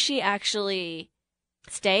 Does she actually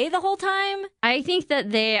stay the whole time? I think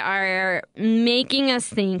that they are making us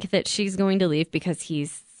think that she's going to leave because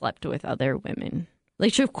he's slept with other women.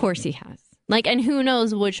 Like, of course he has. Like, and who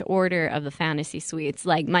knows which order of the Fantasy Suites.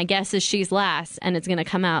 Like, my guess is she's last, and it's going to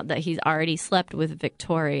come out that he's already slept with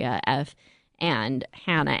Victoria F and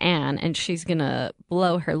Hannah Ann, and she's going to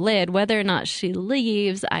blow her lid. Whether or not she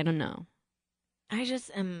leaves, I don't know. I just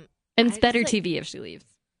am... And it's better TV if she leaves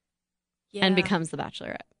and becomes the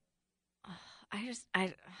Bachelorette.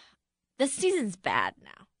 This season's bad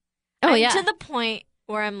now. Oh, I'm to the point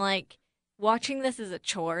where I'm like, watching this is a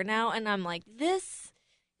chore now, and I'm like,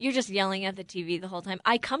 you're just yelling at the TV the whole time.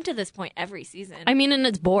 I come to this point every season. I mean, and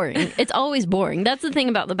it's boring. It's always boring. That's the thing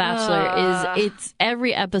about The Bachelor is it's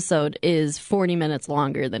every episode is 40 minutes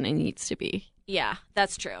longer than it needs to be. Yeah,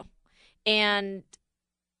 that's true. And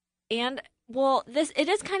well, it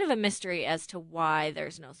is kind of a mystery as to why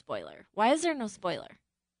there's no spoiler. Why is there no spoiler?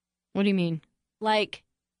 What do you mean? Like,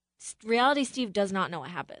 Reality Steve does not know what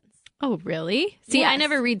happens. Oh, really? See, yes. I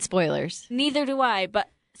never read spoilers. Neither do I, but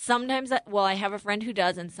sometimes, I have a friend who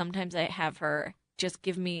does, and sometimes I have her just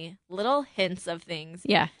give me little hints of things.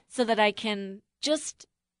 Yeah. So that I can just,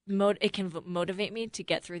 it can motivate me to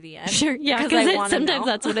get through the end. Sure, yeah, because sometimes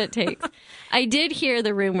that's what it takes. I did hear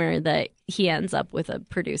the rumor that he ends up with a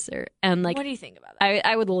producer. And like, what do you think about that?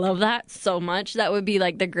 I would love that so much. That would be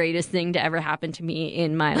like the greatest thing to ever happen to me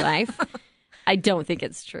in my life. I don't think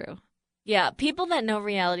it's true. Yeah, people that know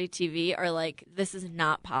reality TV are like, this is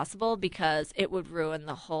not possible because it would ruin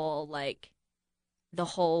the whole, like, the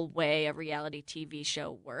whole way a reality TV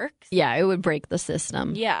show works. Yeah, it would break the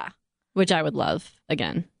system. Yeah. Which I would love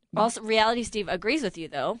again. Also, Reality Steve agrees with you,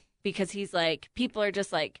 though, because he's like, people are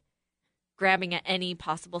just like grabbing at any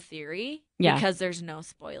possible theory because there's no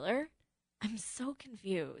spoiler. I'm so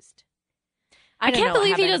confused. I can't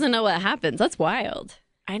believe he doesn't know what happens. That's wild.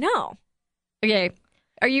 I know. Okay.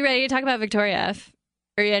 Are you ready to talk about Victoria F?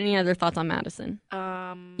 Or any other thoughts on Madison?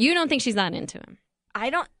 You don't think she's that into him?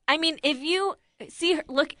 I mean, if you see her,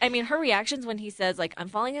 her reactions when he says, like, I'm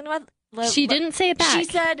falling in love. She didn't say it back.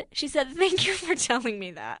 She said, thank you for telling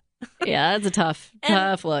me that. Yeah, that's a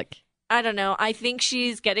tough look. I don't know. I think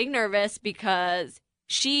she's getting nervous because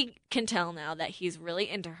she can tell now that he's really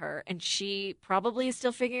into her, and she probably is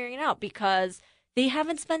still figuring it out because they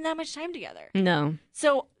haven't spent that much time together. No.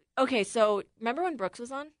 So, okay, so remember when Brooks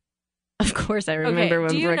was on? Of course I remember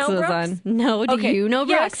when Brooks was on. No, do you know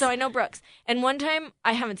Brooks? Yeah, so I know Brooks. And one time,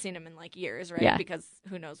 I haven't seen him in like years, right? Yeah. Because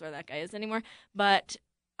who knows where that guy is anymore. But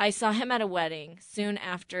I saw him at a wedding soon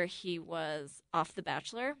after he was off The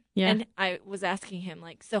Bachelor. Yeah. And I was asking him,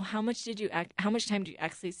 like, so how much time do you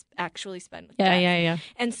actually spend with Jeff? Yeah.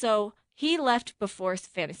 And so he left before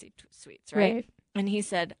Fantasy Suites, right? And he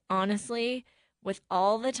said, honestly, with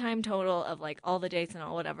all the time total of like all the dates and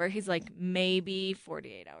all whatever, he's like maybe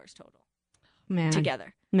 48 hours total.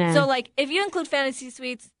 Together. So like if you include Fantasy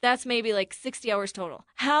Suites, that's maybe like 60 hours total.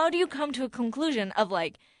 How do you come to a conclusion of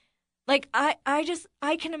like I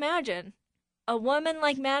can imagine a woman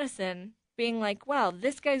like Madison being like, wow,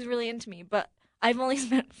 this guy's really into me, but I've only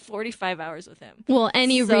spent 45 hours with him. Well,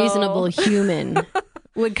 any reasonable human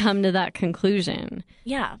would come to that conclusion.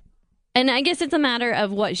 Yeah. And I guess it's a matter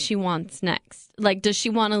of what she wants next. Like, does she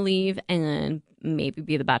want to leave and then maybe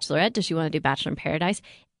be the Bachelorette? Does she want to do Bachelor in Paradise?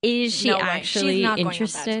 Is she actually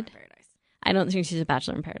interested? I don't think she's a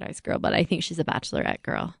Bachelor in Paradise girl, but I think she's a Bachelorette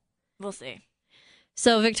girl. We'll see.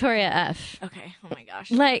 So Victoria F. Okay. Oh my gosh.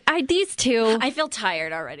 Like these two, I feel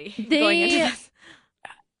tired already. Going into this.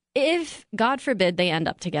 If God forbid they end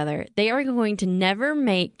up together, they are going to never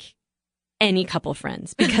make any couple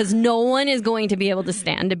friends because no one is going to be able to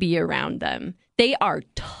stand to be around them. They are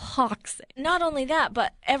toxic. Not only that,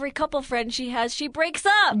 but every couple friend she has, she breaks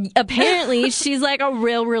up. Apparently, she's like a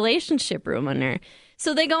real relationship ruiner.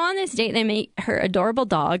 So they go on this date. They meet her adorable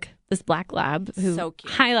dog, this black lab, who so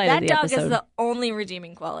cute. Highlighted the episode. That dog is the only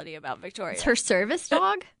redeeming quality about Victoria. It's her service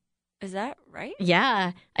dog. Is that right?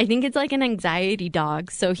 Yeah. I think it's like an anxiety dog.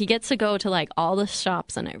 So he gets to go to like all the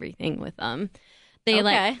shops and everything with them. They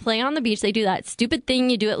like play on the beach. They do that stupid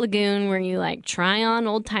thing you do at Lagoon where you like try on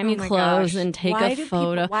old timey clothes and take a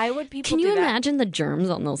photo. Why would people? Can you imagine the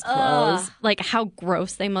germs on those clothes? Like how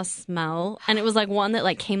gross they must smell. And it was like one that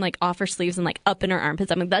like came like off her sleeves and like up in her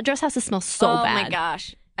armpits. I mean, that dress has to smell so bad. Oh my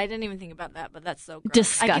gosh. I didn't even think about that, but that's so gross.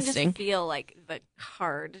 Disgusting. I can just feel like the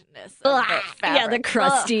hardness of the fabric. Yeah, the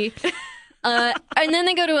crusty. And then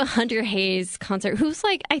they go to a Hunter Hayes concert, who's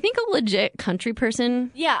like, I think a legit country person.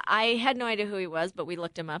 Yeah, I had no idea who he was, but we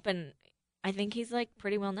looked him up, and I think he's like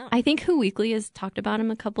pretty well known. I think Who Weekly has talked about him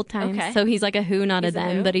a couple times. Okay. So he's like a who, not a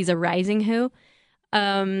them, but he's a rising who.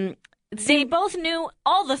 They both knew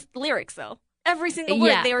all the lyrics, though. Every single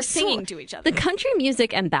word they were singing to each other. The country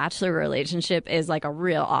music and Bachelor relationship is like a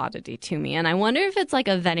real oddity to me. And I wonder if it's like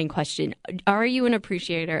a vetting question. Are you an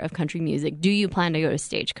appreciator of country music? Do you plan to go to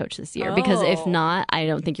Stagecoach this year? Because if not, I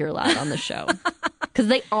don't think you're allowed on the show. Because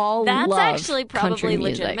they all That's love actually probably country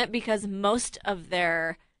music. legitimate because most of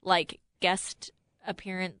their like guest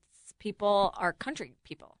appearance people are country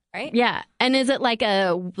people, right? Yeah. And is it like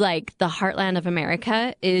the heartland of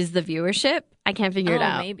America is the viewership? I can't figure it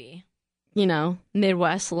out. Maybe. You know,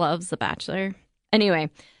 Midwest loves The Bachelor. Anyway,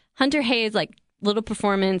 Hunter Hayes, like, little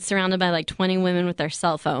performance surrounded by, like, 20 women with their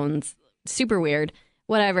cell phones. Super weird.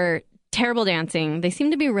 Whatever. Terrible dancing. They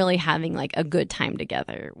seem to be really having, like, a good time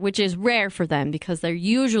together, which is rare for them because they're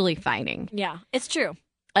usually fighting. Yeah, it's true.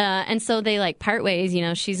 And so they, like, part ways. You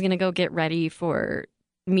know, she's going to go get ready for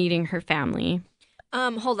meeting her family.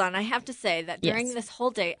 Hold on. I have to say that during this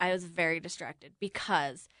whole date, I was very distracted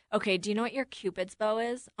because... Okay, do you know what your Cupid's bow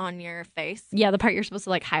is on your face? Yeah, the part you're supposed to,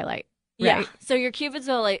 like, highlight. Yeah. Right? So your Cupid's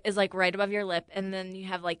bow is, like, right above your lip, and then you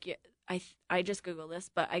have, like, I just Googled this,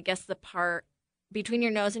 but I guess the part between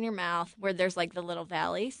your nose and your mouth where there's, like, the little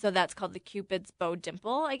valley. So that's called the Cupid's bow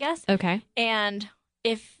dimple, I guess. Okay. And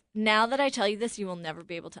now that I tell you this, you will never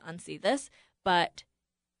be able to unsee this, but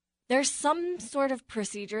there's some sort of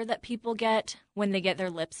procedure that people get when they get their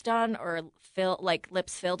lips done or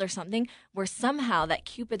lips filled or something, where somehow that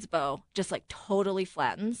Cupid's bow just like totally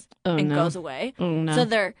flattens and goes away. Oh, no. So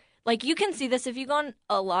they're Like, you can see this if you go on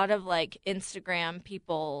a lot of, like, Instagram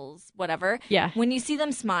people's whatever. Yeah. When you see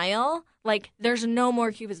them smile, like, there's no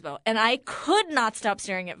more Cupid's bow. And I could not stop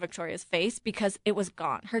staring at Victoria's face because it was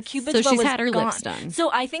gone. Her Cupid's bow was gone. So she's had her lips done.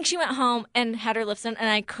 So I think she went home and had her lips done, and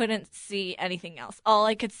I couldn't see anything else. All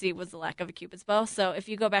I could see was the lack of a Cupid's bow. So if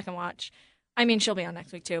you go back and watch, I mean, she'll be on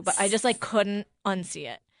next week too, but I just, like, couldn't unsee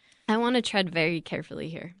it. I want to tread very carefully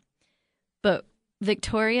here. But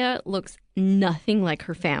Victoria looks nothing like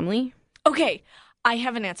her family. Okay, I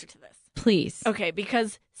have an answer to this. Please. Okay,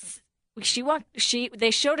 because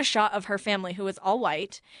they showed a shot of her family who was all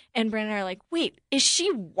white, and Brandon and I are like, wait, is she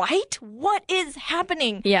white? What is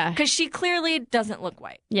happening? Yeah. Because she clearly doesn't look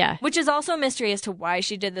white. Yeah. Which is also a mystery as to why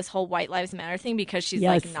she did this whole White Lives Matter thing, because she's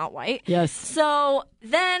like not white. Yes. So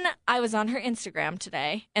then I was on her Instagram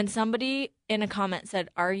today, and somebody in a comment said,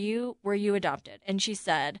 were you adopted? And she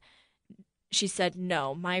said,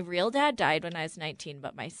 no, my real dad died when I was 19,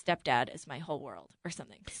 but my stepdad is my whole world, or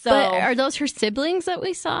something. So, but are those her siblings that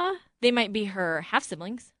we saw? They might be her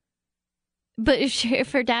half-siblings. But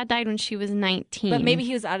if her dad died when she was 19. But maybe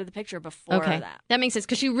he was out of the picture before that. That makes sense,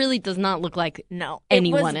 because she really does not look like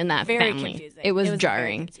anyone in that very family. Confusing. It was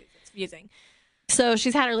jarring. It's confusing. So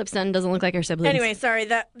she's had her lips done, doesn't look like her siblings. Anyway, sorry,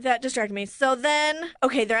 that distracted me. So then,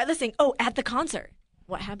 okay, they're at this thing. Oh, at the concert.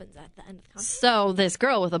 What happens at the end of the concert? So this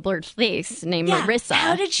girl with a blurred face named Marissa.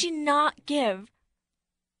 How did she not give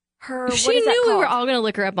her? She knew we were all going to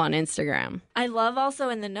look her up on Instagram. I love also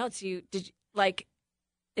in the notes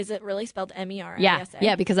is it really spelled Merissa?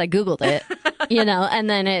 Yeah, because I Googled it, and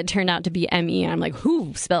then it turned out to be M-E. I'm like,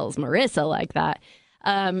 who spells Marissa like that?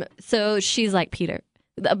 So she's like, Peter,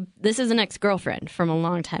 this is an ex-girlfriend from a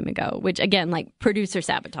long time ago, which again, like producer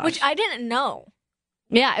sabotage. Which I didn't know.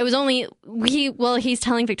 Yeah, it was only he's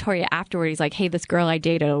telling Victoria afterward. He's like, hey, this girl I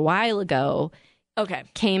dated a while ago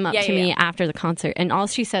came up to me after the concert. And all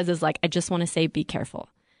she says is like, I just want to say, be careful.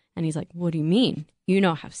 And he's like, what do you mean? You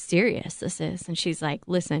know how serious this is. And she's like,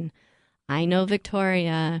 listen, I know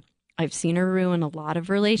Victoria. I've seen her ruin a lot of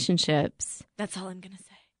relationships. That's all I'm going to say.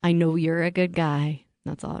 I know you're a good guy.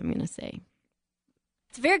 That's all I'm going to say.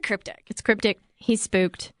 It's very cryptic. It's cryptic. He's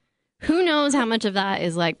spooked. Who knows how much of that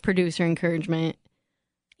is like producer encouragement?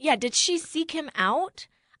 Yeah, did she seek him out?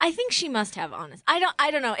 I think she must have, honest. I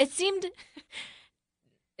don't know. It seemed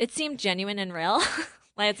genuine and real.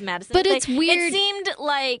 Like, it's Madison. But it's weird. It seemed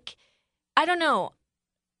like, I don't know.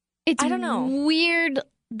 I don't know. Weird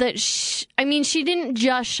that she didn't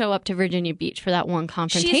just show up to Virginia Beach for that one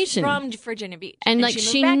confrontation. She's from Virginia Beach. And like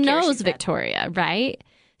she knows Victoria, right?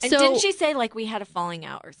 And didn't she say, like, we had a falling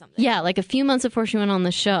out or something? Yeah, like a few months before she went on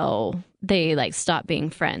the show, they, like, stopped being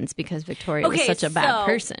friends because Victoria was such a bad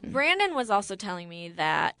person. Brandon was also telling me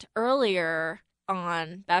that earlier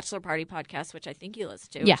on Bachelor Party podcast, which I think you listen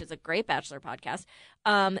to, which is a great Bachelor podcast,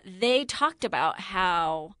 they talked about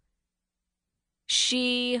how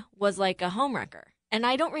she was, like, a homewrecker. And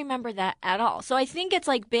I don't remember that at all. So I think it's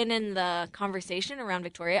like been in the conversation around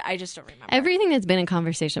Victoria. I just don't remember. Everything that's been in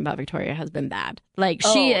conversation about Victoria has been bad. Like,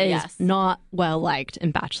 she is not well liked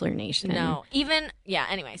in Bachelor Nation. No.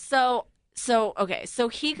 Anyway. So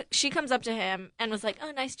she comes up to him and was like,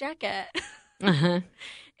 oh, nice jacket. Uh-huh.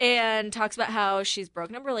 And talks about how she's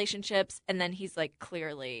broken up relationships. And then he's like,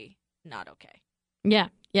 clearly not okay. Yeah.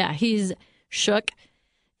 Yeah. He's shook.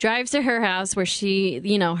 Drives to her house where she,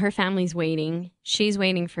 her family's waiting. She's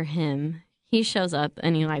waiting for him. He shows up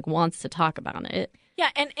and he like wants to talk about it. Yeah,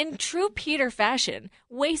 and in true Peter fashion,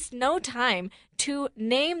 waste no time to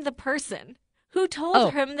name the person who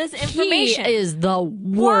told him this information. He is the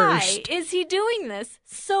worst. Why is he doing this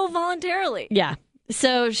so voluntarily? Yeah.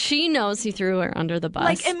 So she knows he threw her under the bus.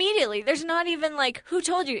 Like immediately. There's not even like, who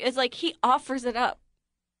told you? It's like he offers it up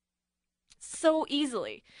so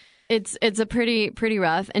easily. It's a pretty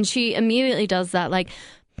rough. And she immediately does that, like,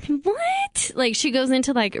 what? Like, she goes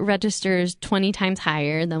into, like, registers 20 times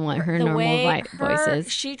higher than what her normal voice is.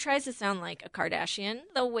 She tries to sound like a Kardashian,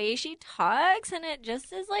 the way she talks, and it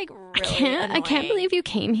just is, like, really annoying. I can't believe you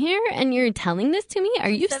came here and you're telling this to me. Are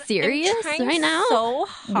you serious right now? So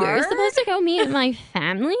hard. We're supposed to go meet my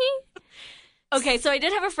family? Okay, so I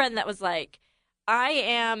did have a friend that was like, I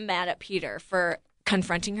am mad at Peter for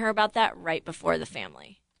confronting her about that right before the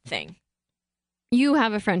family thing. You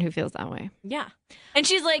have a friend who feels that way. Yeah. And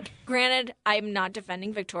she's like, granted, I'm not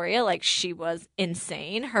defending Victoria. Like, she was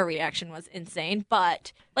insane. Her reaction was insane.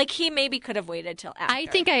 But, like, he maybe could have waited till after. I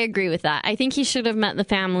think I agree with that. I think he should have met the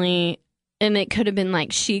family, and it could have been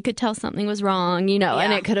like, she could tell something was wrong,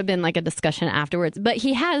 and it could have been like a discussion afterwards. But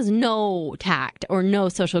he has no tact or no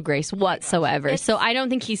social grace whatsoever. So I don't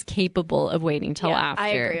think he's capable of waiting till after. I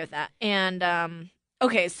agree with that. And,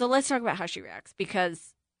 okay, so let's talk about how she reacts,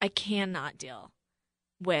 because I cannot deal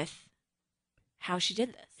with how she did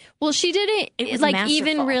this. Well, she didn't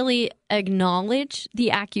even really acknowledge the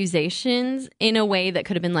accusations in a way that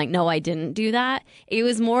could have been like, no, I didn't do that. It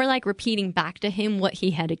was more like repeating back to him what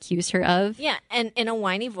he had accused her of. Yeah, and in a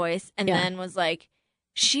whiny voice, and then was like,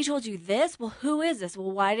 she told you this? Well, who is this?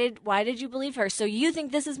 Well, why did you believe her? So you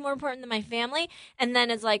think this is more important than my family? And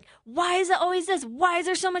then it's like, why is it always this? Why is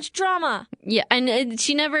there so much drama? Yeah, and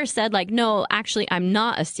she never said like, no, actually, I'm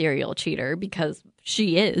not a serial cheater, because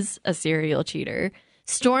she is a serial cheater.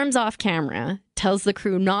 Storms off camera, tells the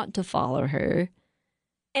crew not to follow her.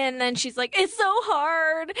 And then she's like, it's so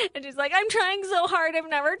hard. And she's like, I'm trying so hard. I've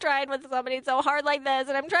never tried with somebody so hard like this.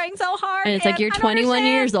 And I'm trying so hard. And it's like, you're 21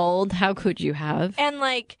 years old. How could you have? And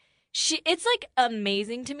like, it's like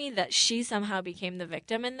amazing to me that she somehow became the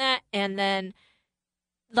victim in that. And then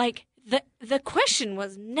like the question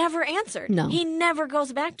was never answered. No. He never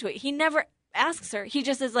goes back to it. He never asks her. He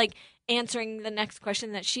just is like answering the next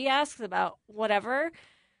question that she asks about whatever.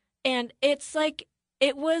 And it's like,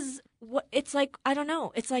 it's like, I don't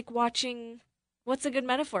know. It's like watching, what's a good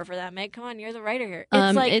metaphor for that, Meg? Come on, you're the writer here.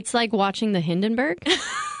 It's like watching the Hindenburg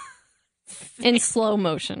in slow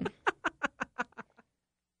motion.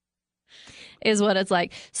 Is what it's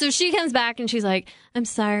like. So she comes back and she's like, I'm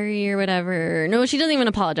sorry or whatever. No, she doesn't even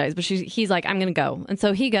apologize, but he's like, I'm going to go. And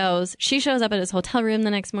so he goes. She shows up at his hotel room the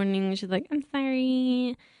next morning and she's like, I'm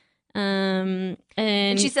sorry. And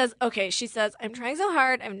she says, I'm trying so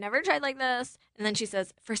hard. I've never tried like this. And then she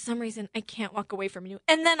says, for some reason, I can't walk away from you.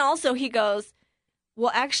 And then also he goes,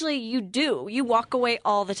 well, actually, you do. You walk away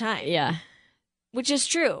all the time. Yeah. Which is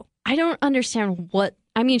true. I don't understand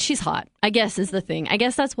she's hot, I guess, is the thing. I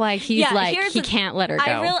guess that's why he can't let her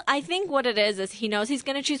go. I think what it is he knows he's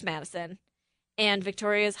going to choose Madison. And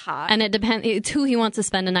Victoria's hot. And it depends. It's who he wants to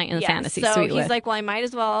spend a night in the fantasy suite with. So he's like, well, I might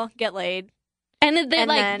as well get laid. And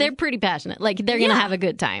they're pretty passionate. Like, they're going to have a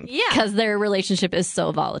good time. Yeah. Because their relationship is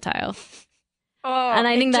so volatile. Oh, and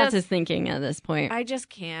I think that's his thinking at this point. I just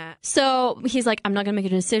can't. So he's like, I'm not going to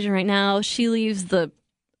make a decision right now. She leaves the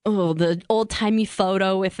old-timey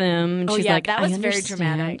photo with him. And she's like, that was very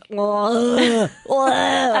dramatic. I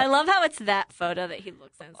love how it's that photo that he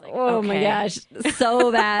looks at. It's like, oh my gosh,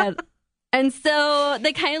 so bad. And so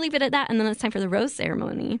they kind of leave it at that. And then it's time for the rose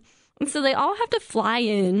ceremony. And so they all have to fly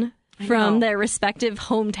in from their respective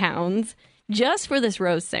hometowns just for this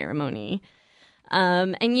rose ceremony.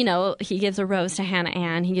 And, he gives a rose to Hannah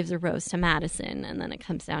Ann. He gives a rose to Madison. And then it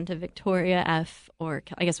comes down to Victoria F. or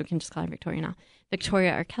I guess we can just call her Victoria now.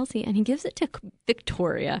 Victoria or Kelsey. And he gives it to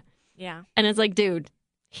Victoria. Yeah. And it's like, dude.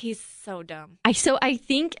 He's so dumb. I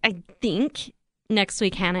think next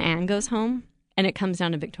week Hannah Ann goes home. And it comes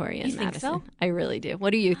down to Victoria and Madison. Think so? I really do.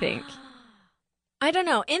 What do you think? I don't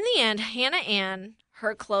know. In the end, Hannah Ann,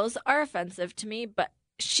 her clothes are offensive to me, but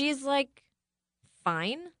she's like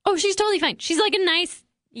fine. Oh, she's totally fine. She's like a nice,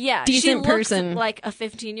 decent person. She looks like a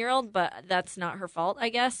 15-year-old, but that's not her fault, I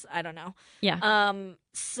guess. I don't know. Yeah.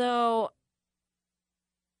 So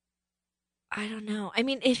I don't know. I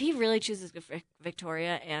mean, if he really chooses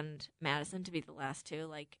Victoria and Madison to be the last two,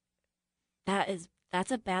 like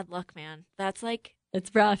that's a bad luck, man. That's like,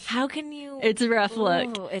 it's rough. How can you? It's a rough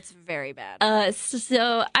look. It's very bad.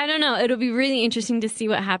 So I don't know. It'll be really interesting to see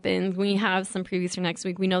what happens. We have some previews for next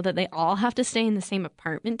week. We know that they all have to stay in the same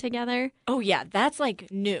apartment together. Oh yeah, that's like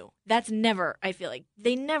new. That's never. I feel like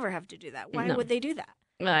they never have to do that. Why would they do that?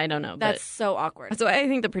 I don't know. That's so awkward. So I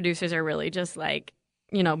think the producers are really just like,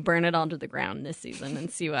 burn it all to the ground this season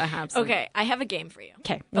and see what happens. Okay, I have a game for you.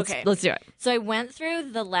 Okay, let's do it. So I went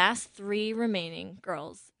through the last 3 remaining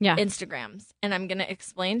girls' Instagrams, and I'm going to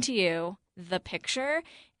explain to you the picture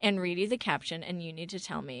and read you the caption, and you need to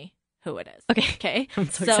tell me who it is. Okay. I'm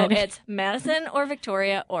so excited. It's Madison or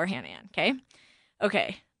Victoria or Hannah Ann, okay?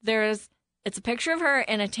 Okay, it's a picture of her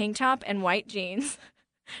in a tank top and white jeans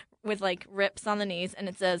with like rips on the knees, and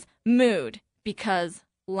it says, mood, because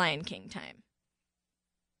Lion King time.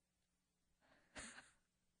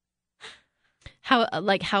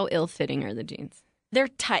 How ill-fitting are the jeans? They're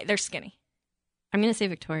tight. They're skinny. I'm going to say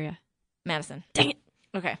Victoria. Madison. Dang it.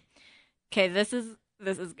 Okay, this is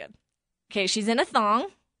good. Okay, she's in a thong,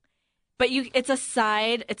 but it's a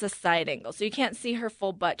side angle. So you can't see her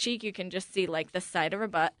full butt cheek. You can just see like the side of her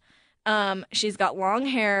butt. She's got long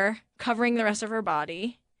hair covering the rest of her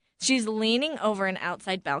body. She's leaning over an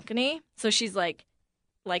outside balcony. So she's like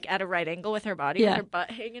at a right angle with her body, with her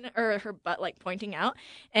butt hanging, or her butt like pointing out.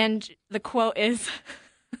 And the quote is,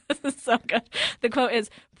 this is so good. The quote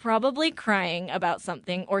is, probably crying about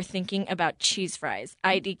something or thinking about cheese fries.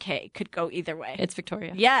 IDK could go either way. It's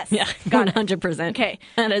Victoria. Yes. Yeah. 100%. Okay.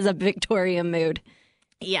 That is a Victoria mood.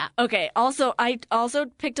 Yeah. Okay. Also, I also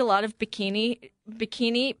picked a lot of bikini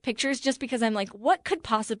pictures just because I'm like, what could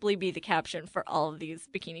possibly be the caption for all of these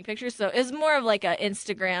bikini pictures? So it's more of like a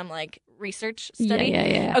Instagram like research study.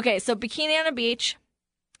 Yeah. Okay. So bikini on a beach.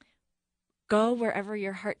 Go wherever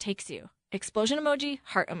your heart takes you. Explosion emoji,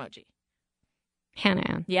 heart emoji. Hannah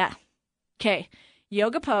Ann. Yeah. Okay.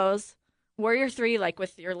 Yoga pose. Warrior 3, like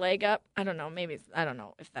with your leg up. I don't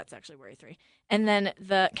know if that's actually Warrior 3. And then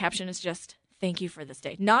the caption is just, thank you for this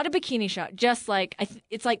day. Not a bikini shot. Just like,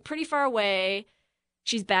 it's like pretty far away.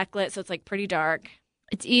 She's backlit, so it's like pretty dark.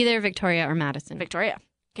 It's either Victoria or Madison. Victoria.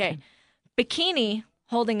 Okay. Bikini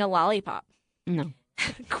holding a lollipop. No.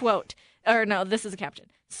 Quote. Or no, this is a caption.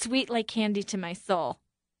 Sweet like candy to my soul.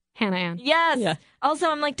 Hannah Ann. Yes. Yeah. Also,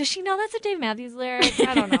 I'm like, does she know that's a Dave Matthews lyric?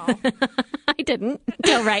 I don't know. I didn't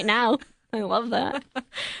until right now. I love that.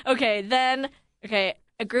 Okay, then,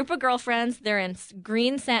 a group of girlfriends. They're in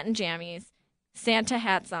green satin jammies, Santa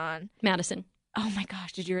hats on. Madison. Oh my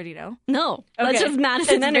gosh, did you already know? No. Okay. That's just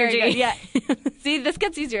Madison It's energy. very good. Yeah. See, this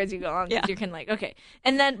gets easier as you go on. Yeah. You can okay.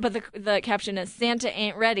 And then, but the caption is, Santa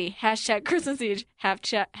ain't ready. # Christmas Eve.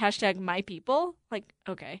 # my people. Like,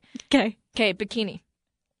 okay. Okay. Okay, bikini.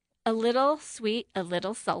 A little sweet, a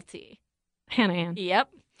little salty. Hannah Ann. Yep.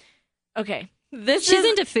 Okay. She's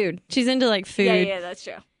into food. She's into like food. Yeah, that's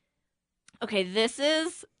true. Okay, this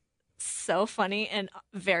is so funny and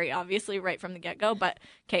very obviously right from the get-go, but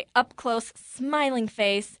okay, up close, smiling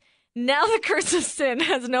face. Now the curse of sin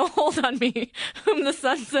has no hold on me. Whom the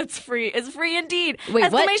sun sets free is free indeed. Wait,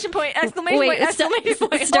 exclamation what? point, exclamation point, exclamation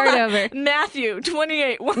point. Start Hold on. over. Matthew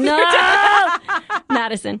 28. No!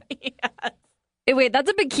 Madison. Yes. Wait, that's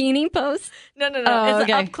a bikini post? No. Oh, it's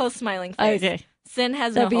okay. an up close smiling face. Okay. Sin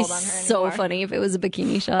has That'd no be hold on her so anymore. funny if it was a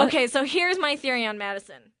bikini shot. Okay, so here's my theory on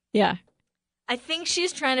Madison. Yeah. I think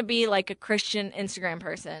she's trying to be like a Christian Instagram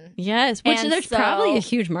person. Yes, which And there's so- probably a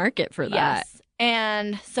huge market for that. Yes.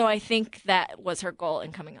 And so I think that was her goal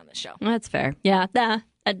in coming on the show. That's fair. Yeah,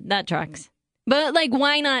 that tracks. But like,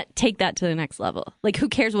 why not take that to the next level? Like, who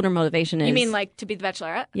cares what her motivation is? You mean like to be the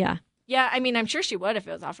Bachelorette? Yeah. Yeah, I mean, I'm sure she would if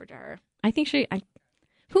it was offered to her. I think who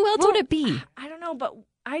else would it be? I don't know, but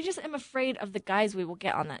I just am afraid of the guys we will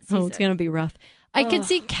get on that season. Oh, it's going to be rough. I could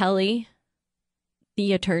see Kelly,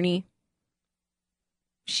 the attorney.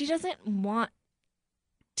 She doesn't want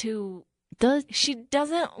to. She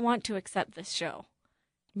doesn't want to accept this show.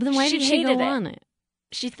 But then why She did she go hated it. on it?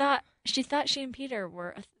 She thought she and Peter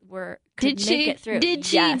were Did could she? make it through. Did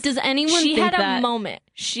she? Yes. Does anyone She think had that? a moment.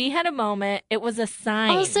 She had a moment. It was a sign.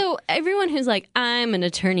 Also, everyone who's like, I'm an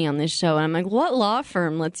attorney on this show, and I'm like, what law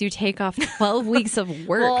firm lets you take off 12 weeks of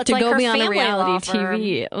work Well, it's to like go her be on a family law reality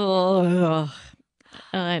TV? Oh,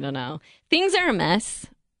 I don't know. Things are a mess.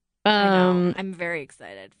 I know. I'm very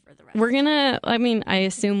excited for the rest. I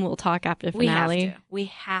assume we'll talk after the finale. We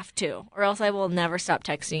have to, or else I will never stop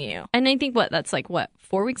texting you. And I think that's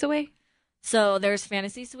 4 weeks away? So there's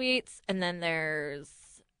Fantasy Suites, and then there's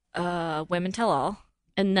Women Tell All,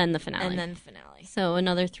 and then the finale. So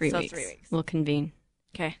another 3 weeks. 3 weeks. We'll convene.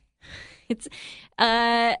 Okay. It's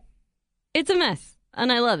a mess,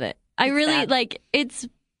 and I love it. I really bad. it's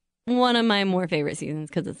one of my more favorite seasons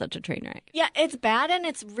because it's such a train wreck. Yeah, it's bad, and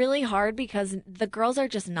it's really hard because the girls are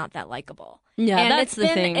just not that likable. Yeah, and that's the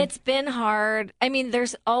thing. It's been hard. I mean,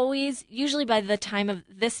 there's always, usually by the time of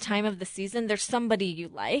the season, there's somebody you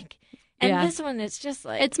like. And this one, it's just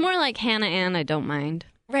like... It's more like Hannah Ann, I don't mind.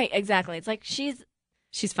 Right, exactly. It's like she's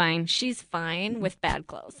fine. She's fine with bad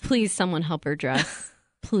clothes. Please, someone help her dress.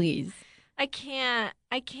 Please. I can't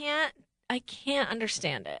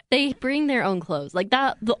understand it. They bring their own clothes. Like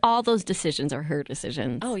that, all those decisions are her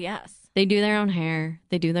decisions. Oh, yes. They do their own hair.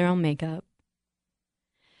 They do their own makeup.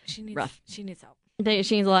 She needs help. She needs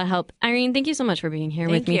a lot of help. Irene, thank you so much for being here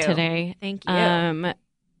with me today. Thank you.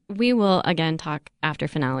 We will, again, talk after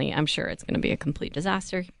finale. I'm sure it's going to be a complete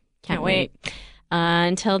disaster. Can't wait.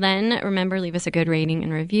 Until then, remember, leave us a good rating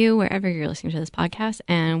and review wherever you're listening to this podcast.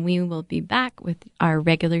 And we will be back with our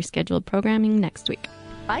regular scheduled programming next week.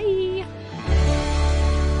 Bye.